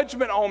bring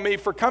judgment on me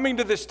for coming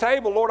to this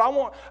table? Lord,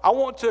 I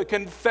want to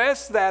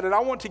confess that, and I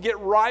want to get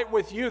right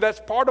with you. That's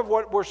part of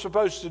what we're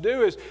supposed to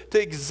do, is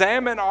to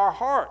examine our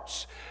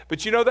hearts.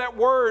 But you know that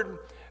word,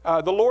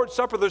 the Lord's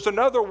Supper, there's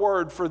another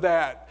word for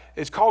that.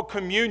 It's called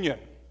communion.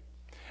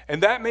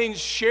 And that means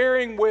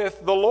sharing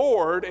with the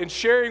Lord and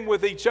sharing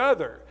with each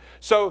other.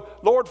 So,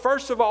 Lord,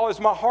 first of all, is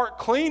my heart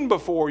clean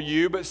before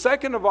you? But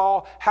second of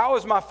all, how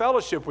is my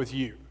fellowship with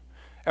you?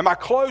 Am I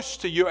close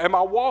to you? Am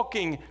I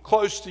walking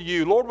close to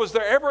you? Lord, was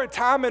there ever a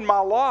time in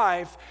my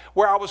life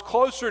where I was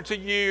closer to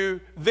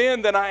you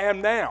then than I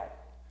am now?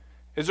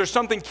 Is there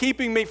something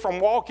keeping me from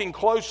walking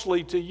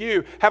closely to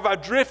you? Have I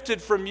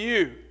drifted from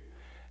you?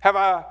 Am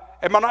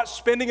I not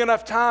spending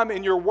enough time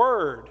in your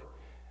word?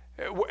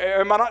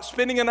 Am I not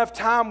spending enough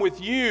time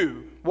with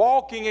you,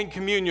 walking in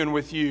communion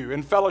with you,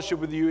 in fellowship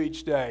with you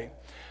each day?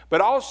 but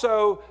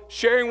also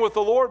sharing with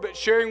the Lord, but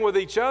sharing with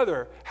each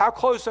other. How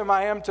close am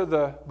I to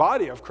the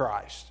body of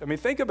Christ? I mean,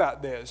 think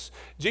about this.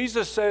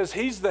 Jesus says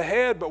he's the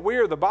head, but we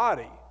are the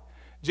body.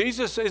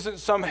 Jesus isn't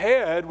some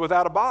head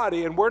without a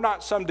body, and we're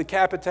not some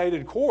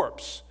decapitated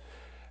corpse.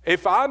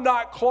 If I'm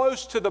not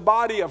close to the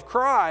body of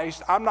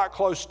Christ, I'm not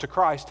close to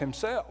Christ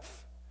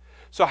himself.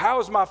 So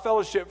how is my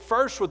fellowship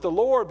first with the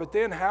Lord, but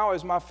then how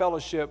is my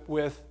fellowship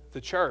with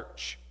the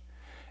church?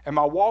 Am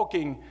I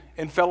walking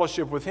in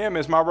fellowship with him?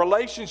 Is my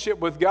relationship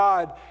with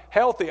God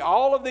healthy?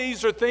 All of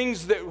these are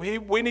things that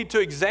we need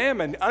to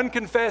examine.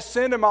 Unconfessed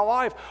sin in my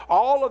life,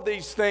 all of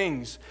these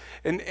things.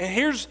 And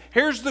here's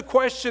the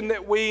question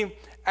that we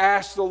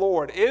ask the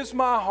Lord. Is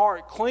my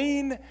heart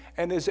clean,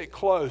 and is it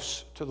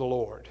close to the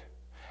Lord?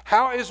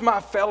 How is my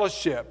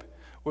fellowship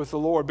with the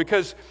Lord?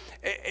 Because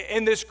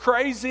in this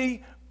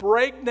crazy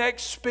breakneck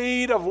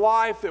speed of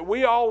life that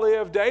we all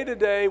live day to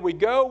day, we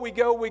go.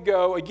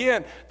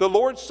 Again, the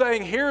Lord's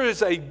saying, here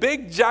is a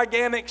big,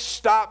 gigantic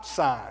stop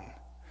sign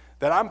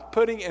that I'm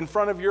putting in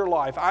front of your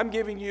life. I'm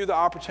giving you the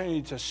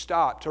opportunity to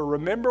stop, to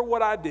remember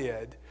what I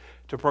did,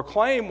 to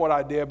proclaim what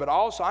I did, but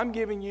also I'm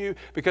giving you,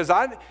 because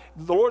the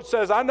Lord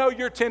says, I know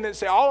your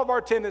tendency, all of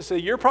our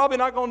tendency, you're probably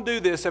not going to do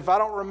this if I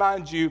don't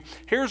remind you.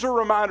 Here's a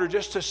reminder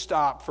just to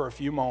stop for a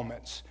few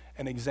moments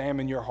and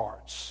examine your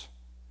hearts.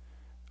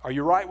 Are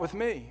you right with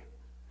me?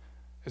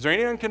 Is there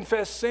any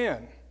unconfessed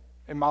sin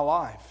in my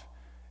life?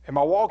 Am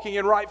I walking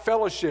in right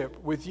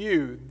fellowship with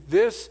you?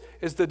 This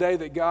is the day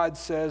that God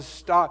says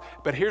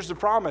stop. But here's the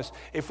promise.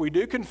 If we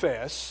do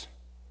confess,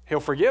 he'll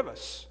forgive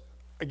us.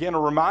 Again,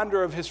 a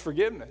reminder of his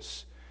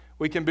forgiveness.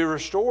 We can be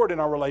restored in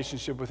our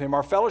relationship with him.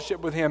 Our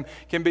fellowship with him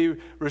can be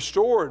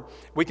restored.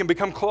 We can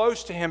become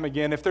close to him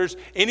again. If there's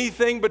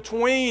anything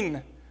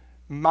between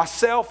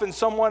myself and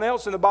someone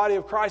else in the body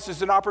of Christ,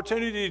 is an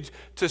opportunity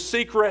to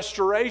seek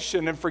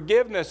restoration and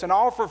forgiveness and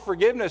offer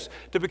forgiveness,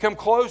 to become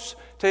close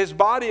to his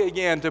body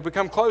again, to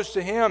become close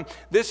to him.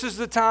 This is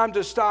the time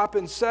to stop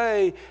and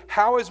say,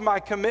 how is my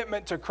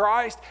commitment to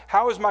Christ?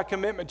 How is my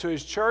commitment to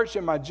his church?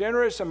 Am I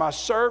generous? Am I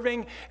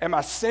serving? Am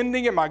I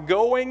sending? Am I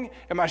going?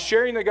 Am I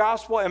sharing the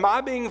gospel? Am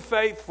I being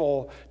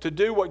faithful to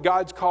do what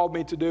God's called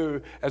me to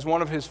do as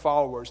one of his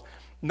followers?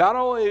 Not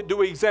only do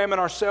we examine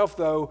ourselves,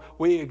 though,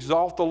 we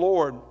exalt the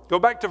Lord. Go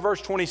back to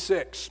verse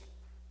 26.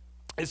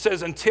 It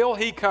says, until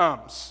he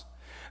comes.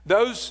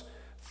 Those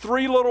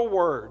three little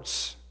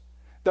words,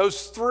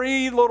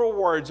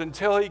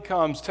 until he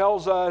comes,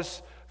 tells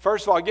us,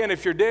 first of all, again,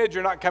 if you're dead,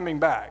 you're not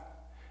coming back.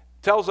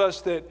 Tells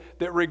us that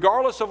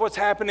regardless of what's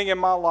happening in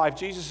my life,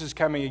 Jesus is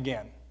coming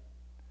again.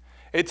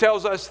 It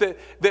tells us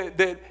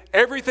that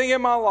everything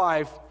in my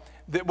life,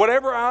 that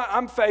whatever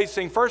I'm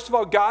facing, first of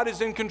all, God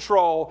is in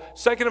control.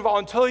 Second of all,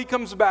 until he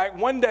comes back,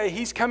 one day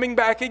he's coming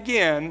back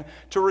again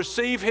to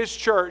receive his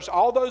church.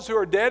 All those who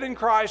are dead in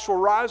Christ will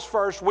rise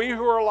first. We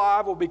who are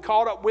alive will be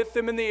caught up with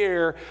them in the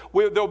air.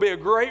 There'll be a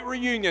great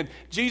reunion.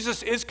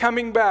 Jesus is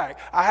coming back.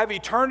 I have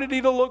eternity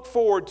to look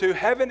forward to.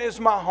 Heaven is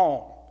my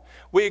home.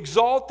 We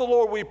exalt the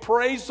Lord, we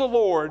praise the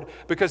Lord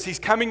because he's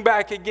coming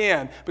back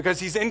again, because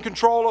he's in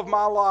control of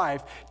my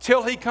life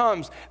till he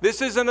comes. This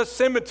isn't a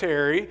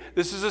cemetery,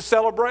 this is a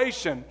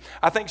celebration.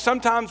 I think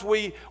sometimes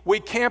we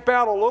camp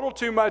out a little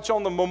too much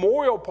on the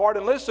memorial part,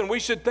 and listen, we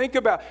should think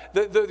about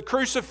the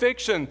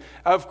crucifixion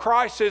of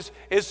Christ is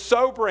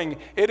sobering.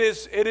 It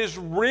is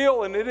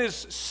real and it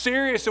is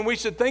serious, and we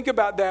should think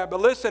about that. But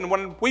listen,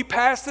 when we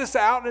pass this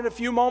out in a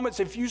few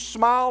moments, if you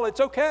smile, it's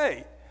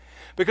okay.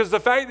 Because the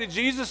fact that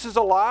Jesus is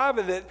alive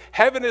and that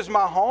heaven is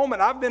my home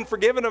and I've been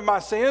forgiven of my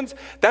sins,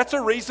 that's a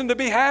reason to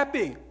be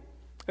happy.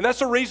 And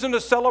that's a reason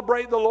to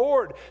celebrate the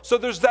Lord. So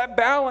there's that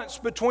balance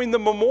between the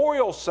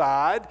memorial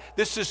side.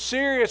 This is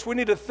serious. We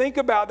need to think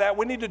about that.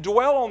 We need to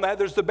dwell on that.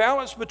 There's the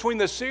balance between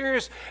the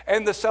serious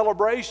and the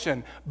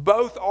celebration.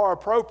 Both are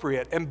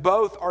appropriate and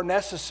both are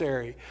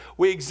necessary.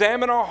 We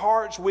examine our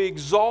hearts. We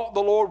exalt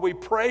the Lord. We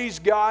praise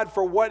God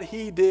for what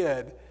he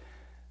did.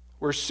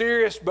 We're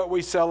serious, but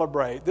we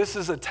celebrate. This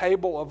is a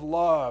table of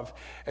love,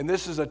 and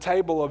this is a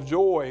table of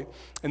joy.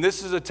 And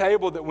this is a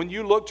table that when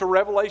you look to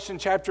Revelation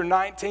chapter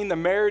 19, the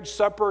marriage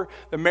supper,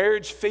 the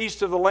marriage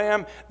feast of the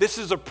Lamb, this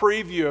is a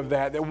preview of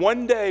that. That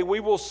one day we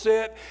will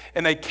sit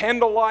in a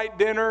candlelight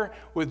dinner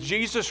with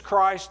Jesus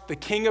Christ, the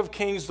King of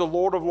Kings, the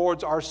Lord of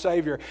Lords, our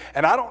Savior.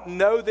 And I don't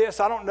know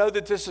this. I don't know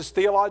that this is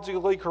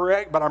theologically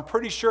correct, but I'm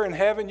pretty sure in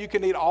heaven you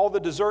can eat all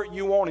the dessert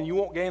you want and you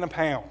won't gain a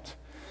pound.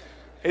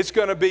 It's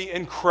going to be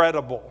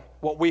incredible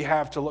what we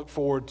have to look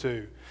forward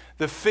to.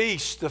 The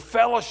feast, the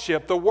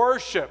fellowship, the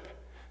worship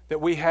that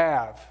we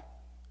have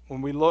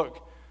when we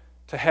look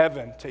to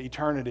heaven, to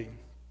eternity.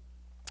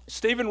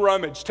 Stephen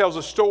Rummage tells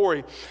a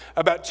story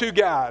about two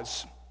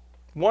guys,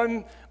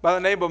 one by the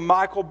name of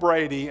Michael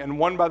Brady and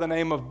one by the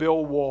name of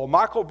Bill Wool.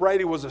 Michael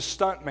Brady was a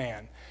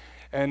stuntman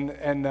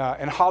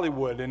in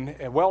Hollywood, and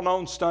a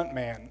well-known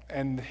stuntman.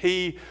 And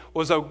he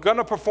was going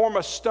to perform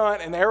a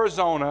stunt in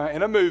Arizona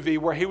in a movie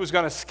where he was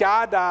going to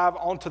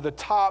skydive onto the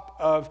top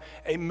of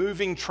a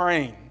moving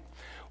train.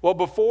 Well,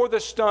 before they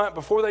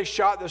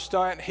shot the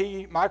stunt,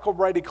 Michael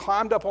Brady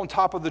climbed up on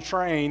top of the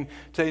train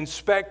to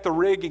inspect the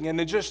rigging, and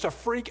in just a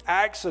freak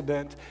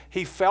accident,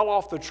 he fell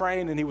off the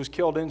train and he was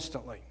killed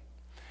instantly.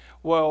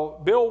 Well,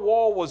 Bill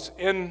Wall was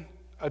in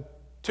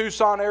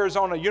Tucson,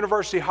 Arizona,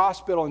 University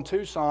Hospital in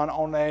Tucson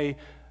on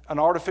an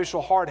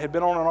artificial heart, had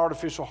been on an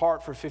artificial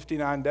heart for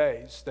 59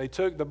 days. They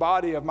took the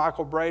body of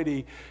Michael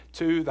Brady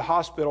to the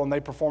hospital and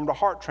they performed a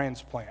heart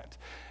transplant.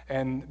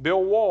 And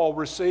Bill Wall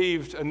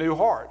received a new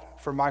heart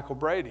for Michael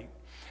Brady.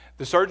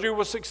 The surgery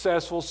was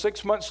successful.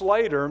 6 months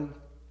later,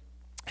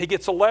 he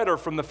gets a letter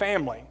from the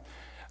family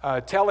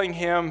telling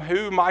him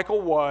who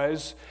Michael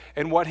was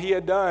and what he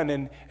had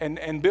done.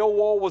 And Bill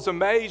Wall was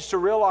amazed to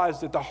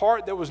realize that the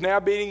heart that was now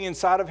beating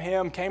inside of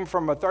him came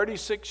from a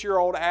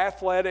 36-year-old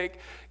athletic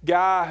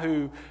guy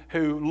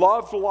who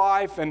loved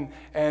life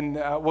and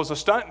was a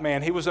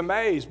stuntman. He was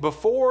amazed.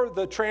 Before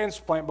the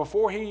transplant,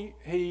 before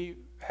he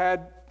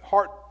had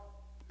heart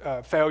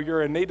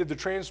failure and needed the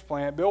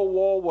transplant, Bill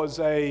Wall was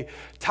a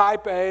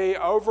type A,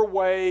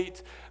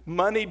 overweight,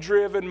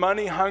 money-driven,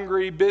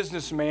 money-hungry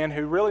businessman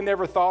who really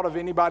never thought of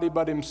anybody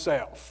but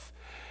himself,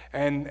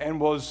 and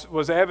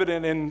was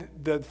evident in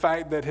the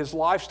fact that his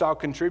lifestyle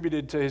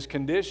contributed to his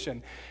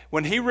condition.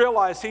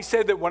 He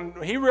said that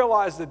when he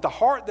realized that the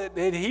heart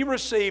that he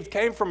received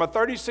came from a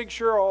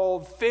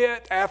 36-year-old,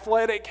 fit,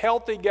 athletic,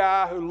 healthy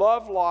guy who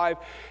loved life,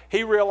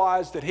 he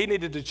realized that he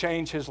needed to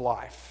change his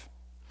life.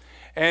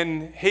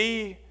 And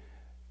he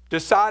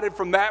decided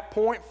from that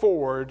point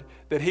forward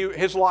that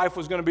his life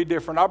was going to be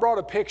different. I brought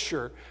a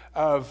picture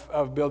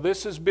of Bill.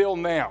 This is Bill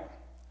now.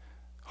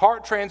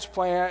 Heart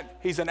transplant.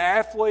 He's an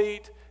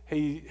athlete.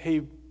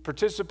 He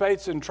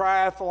participates in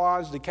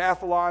triathlons,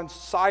 decathlons,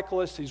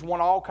 cyclist. He's won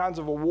all kinds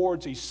of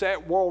awards. He's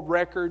set world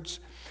records.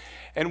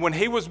 And when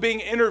he was being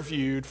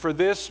interviewed for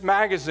this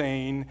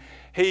magazine,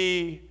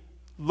 he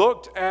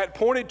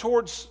pointed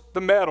towards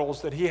the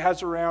medals that he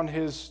has around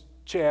his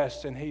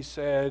chest, and he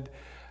said,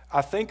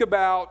 I think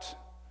about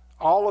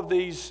all of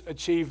these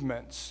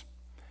achievements,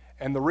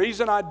 and the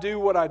reason I do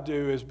what I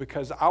do is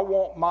because I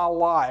want my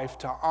life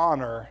to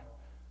honor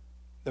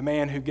the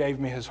man who gave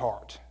me his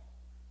heart.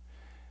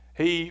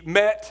 He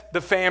met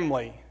the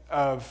family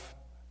of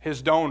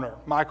his donor,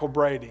 Michael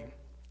Brady,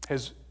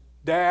 his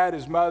dad,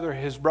 his mother,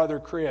 his brother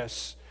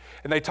Chris,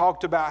 and they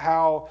talked about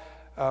how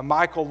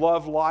Michael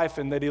loved life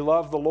and that he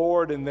loved the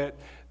Lord and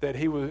that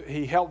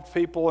he helped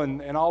people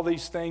and all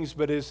these things.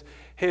 But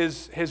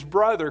his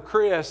brother,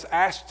 Chris,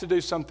 asked to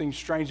do something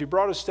strange. He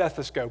brought a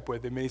stethoscope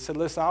with him and he said,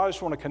 listen, I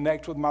just want to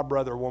connect with my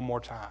brother one more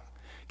time.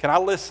 Can I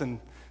listen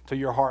to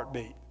your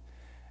heartbeat?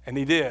 And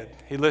he did.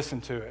 He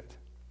listened to it.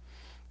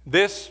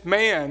 This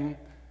man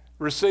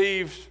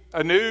received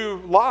a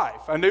new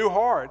life, a new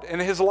heart,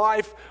 and his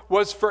life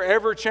was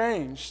forever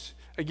changed.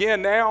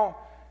 Again, now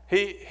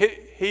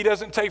he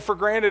doesn't take for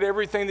granted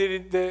everything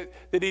that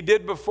he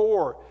did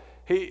before.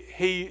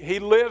 He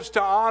lives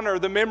to honor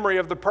the memory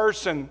of the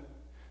person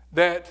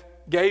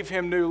that gave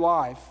him new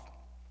life.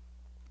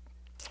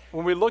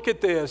 When we look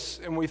at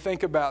this and we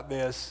think about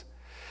this,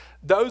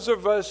 those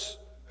of us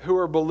who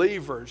are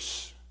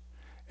believers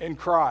in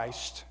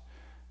Christ,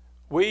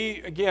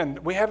 we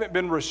haven't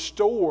been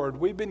restored.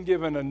 We've been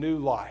given a new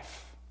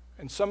life.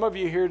 And some of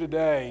you here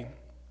today,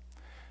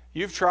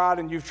 you've tried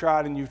and you've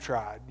tried and you've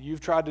tried. You've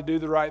tried to do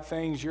the right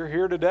things. You're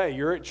here today.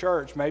 You're at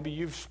church. Maybe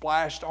you've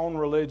splashed on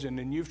religion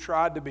and you've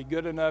tried to be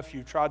good enough.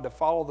 You've tried to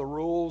follow the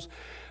rules.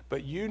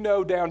 But you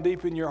know down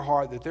deep in your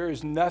heart that there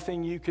is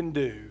nothing you can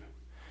do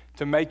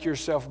to make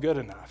yourself good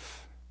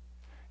enough.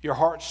 Your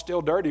heart's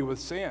still dirty with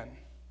sin.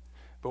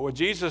 But what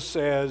Jesus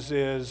says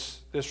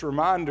is, this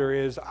reminder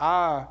is,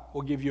 I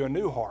will give you a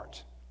new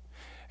heart.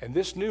 And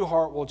this new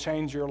heart will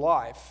change your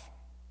life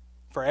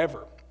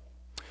forever.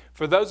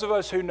 For those of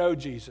us who know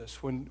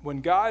Jesus,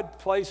 when God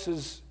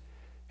places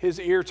his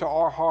ear to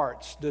our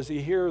hearts, does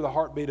he hear the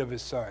heartbeat of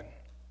his Son?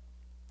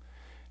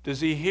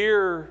 Does he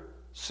hear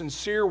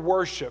sincere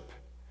worship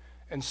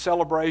and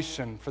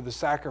celebration for the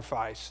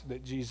sacrifice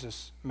that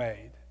Jesus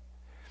made?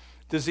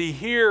 Does he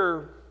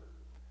hear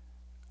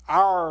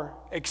our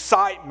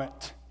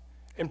excitement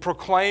in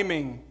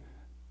proclaiming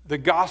the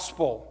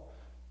gospel,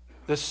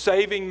 the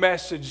saving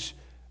message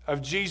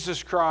of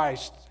Jesus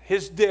Christ,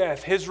 his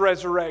death, his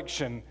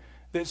resurrection,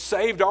 that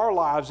saved our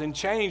lives and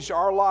changed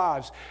our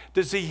lives?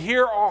 Does he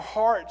hear our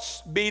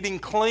hearts beating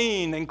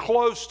clean and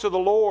close to the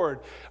Lord?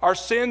 Our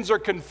sins are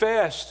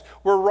confessed.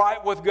 We're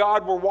right with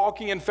God. We're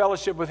walking in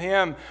fellowship with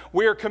him.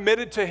 We are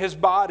committed to his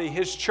body,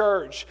 his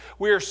church.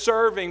 We are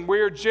serving. We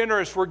are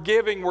generous. We're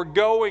giving. We're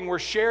going. We're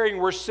sharing.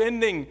 We're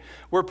sending.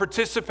 We're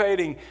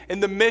participating in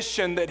the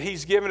mission that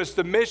he's given us,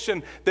 the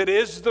mission that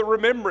is the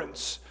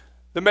remembrance.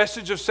 The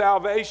message of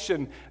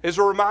salvation is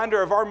a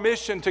reminder of our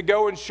mission to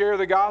go and share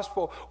the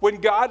gospel. When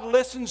God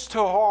listens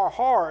to our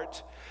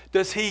heart,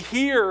 does he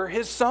hear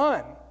his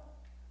Son?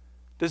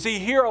 Does he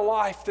hear a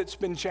life that's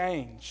been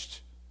changed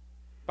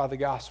by the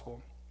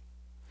gospel?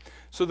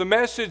 So the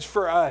message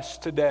for us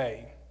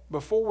today,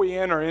 before we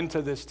enter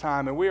into this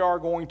time, and we are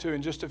going to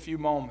in just a few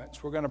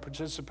moments, we're going to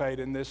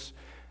participate in this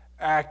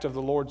act of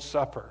the Lord's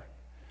Supper.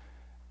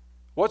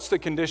 What's the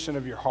condition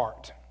of your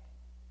heart?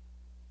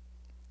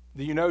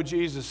 Do you know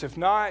Jesus? If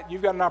not,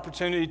 you've got an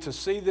opportunity to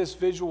see this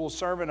visual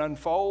sermon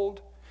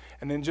unfold.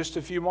 And in just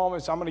a few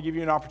moments, I'm going to give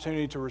you an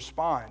opportunity to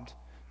respond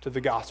to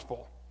the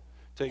gospel,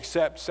 to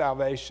accept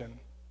salvation.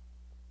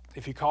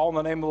 If you call on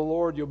the name of the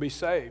Lord, you'll be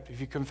saved. If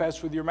you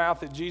confess with your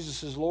mouth that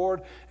Jesus is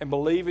Lord and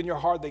believe in your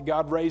heart that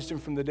God raised him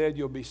from the dead,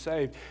 you'll be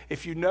saved.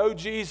 If you know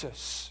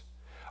Jesus,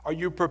 are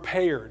you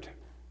prepared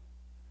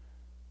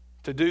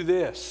to do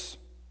this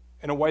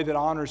in a way that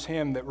honors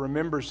him, that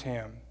remembers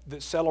him,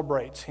 that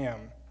celebrates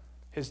him,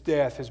 his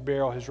death, his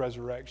burial, his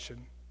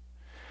resurrection?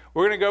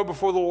 We're going to go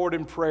before the Lord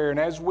in prayer, and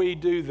as we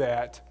do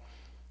that,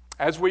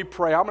 as we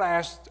pray, I'm going to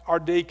ask our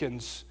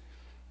deacons,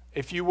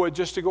 if you would,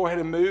 just to go ahead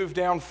and move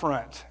down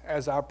front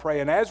as I pray.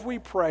 And as we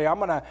pray, I'm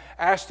going to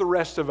ask the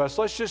rest of us,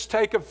 let's just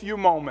take a few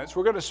moments.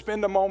 We're going to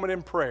spend a moment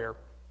in prayer.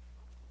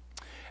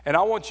 And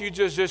I want you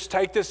to just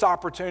take this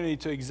opportunity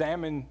to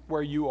examine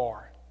where you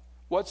are.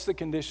 What's the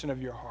condition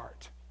of your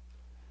heart?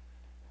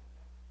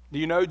 Do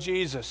you know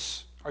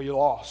Jesus? Are you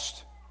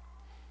lost?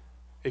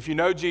 If you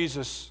know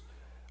Jesus,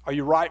 are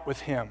you right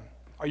with him?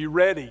 Are you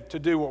ready to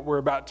do what we're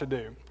about to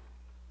do?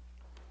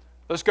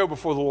 Let's go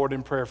before the Lord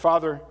in prayer.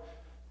 Father,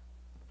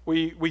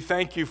 we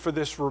thank you for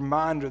this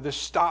reminder, this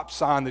stop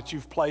sign that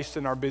you've placed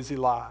in our busy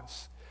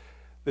lives,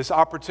 this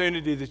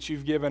opportunity that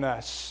you've given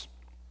us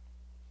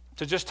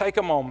to just take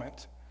a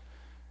moment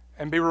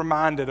and be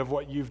reminded of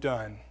what you've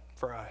done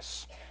for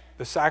us,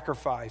 the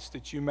sacrifice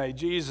that you made.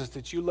 Jesus,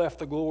 that you left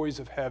the glories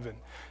of heaven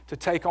to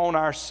take on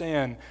our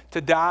sin,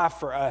 to die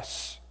for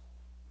us,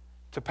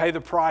 to pay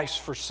the price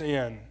for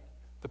sin,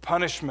 the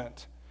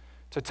punishment,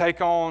 to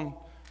take on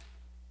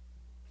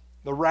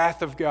the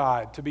wrath of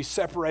God, to be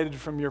separated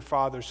from your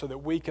Father so that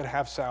we could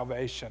have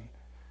salvation.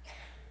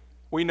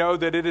 We know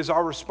that it is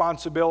our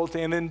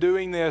responsibility, and in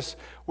doing this,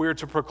 we are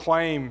to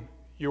proclaim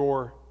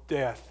your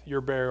death,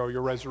 your burial,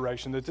 your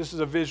resurrection, that this is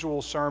a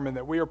visual sermon,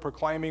 that we are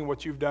proclaiming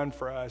what you've done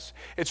for us.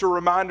 It's a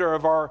reminder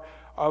of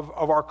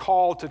our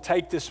call to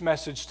take this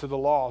message to the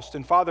lost.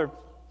 And Father,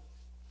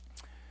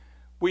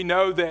 we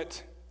know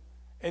that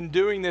in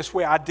doing this,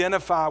 we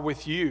identify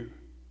with you.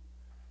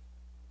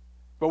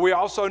 But we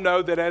also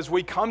know that as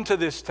we come to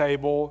this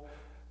table,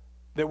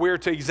 that we are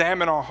to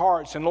examine our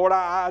hearts. And Lord,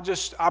 I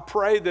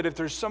pray that if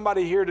there's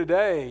somebody here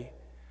today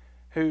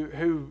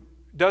who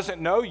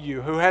doesn't know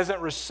you, who hasn't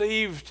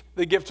received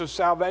the gift of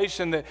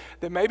salvation,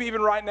 that maybe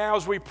even right now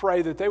as we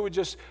pray, that they would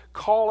just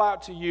call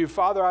out to you,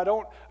 Father, I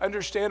don't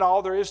understand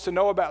all there is to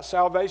know about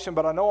salvation,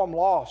 but I know I'm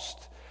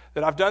lost,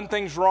 that I've done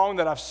things wrong,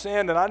 that I've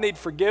sinned, and I need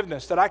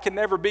forgiveness, that I can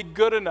never be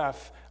good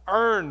enough,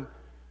 earn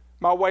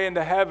my way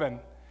into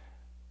heaven.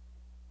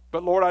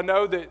 But Lord, I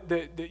know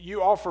that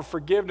you offer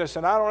forgiveness,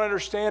 and I don't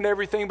understand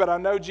everything, but I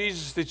know,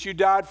 Jesus, that you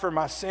died for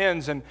my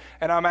sins, and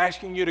I'm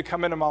asking you to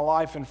come into my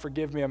life and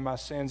forgive me of my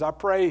sins. I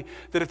pray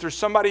that if there's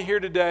somebody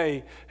here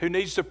today who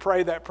needs to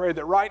pray that prayer,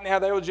 that right now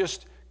they will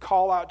just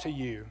call out to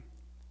you,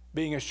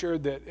 being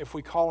assured that if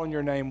we call on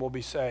your name, we'll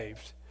be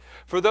saved.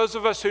 For those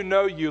of us who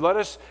know you, let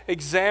us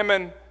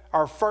examine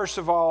first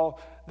of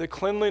all, the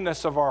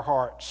cleanliness of our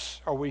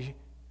hearts.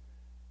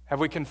 Have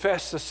we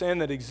confessed the sin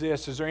that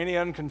exists? Is there any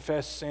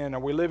unconfessed sin? Are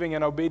we living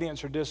in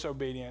obedience or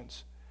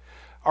disobedience?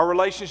 Our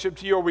relationship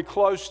to you, are we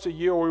close to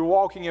you? Are we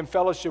walking in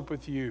fellowship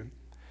with you?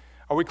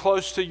 Are we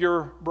close to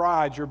your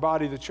bride, your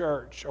body, the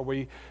church? Are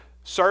we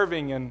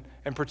serving and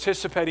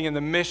participating in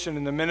the mission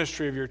and the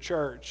ministry of your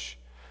church?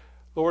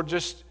 Lord,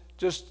 just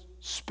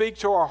speak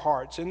to our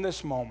hearts in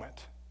this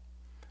moment.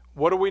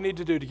 What do we need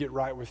to do to get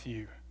right with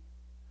you?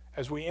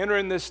 As we enter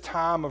in this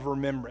time of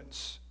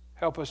remembrance,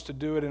 help us to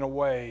do it in a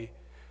way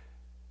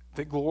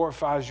that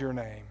glorifies your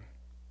name.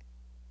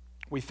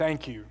 We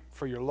thank you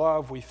for your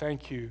love. We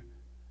thank you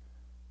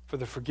for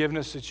the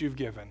forgiveness that you've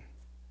given,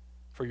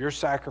 for your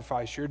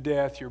sacrifice, your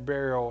death, your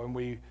burial, and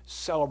we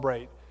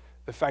celebrate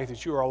the fact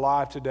that you are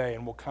alive today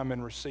and will come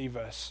and receive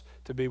us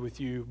to be with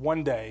you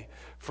one day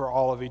for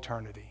all of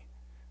eternity.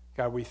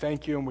 God, we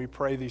thank you and we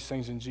pray these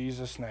things in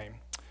Jesus' name.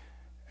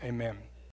 Amen.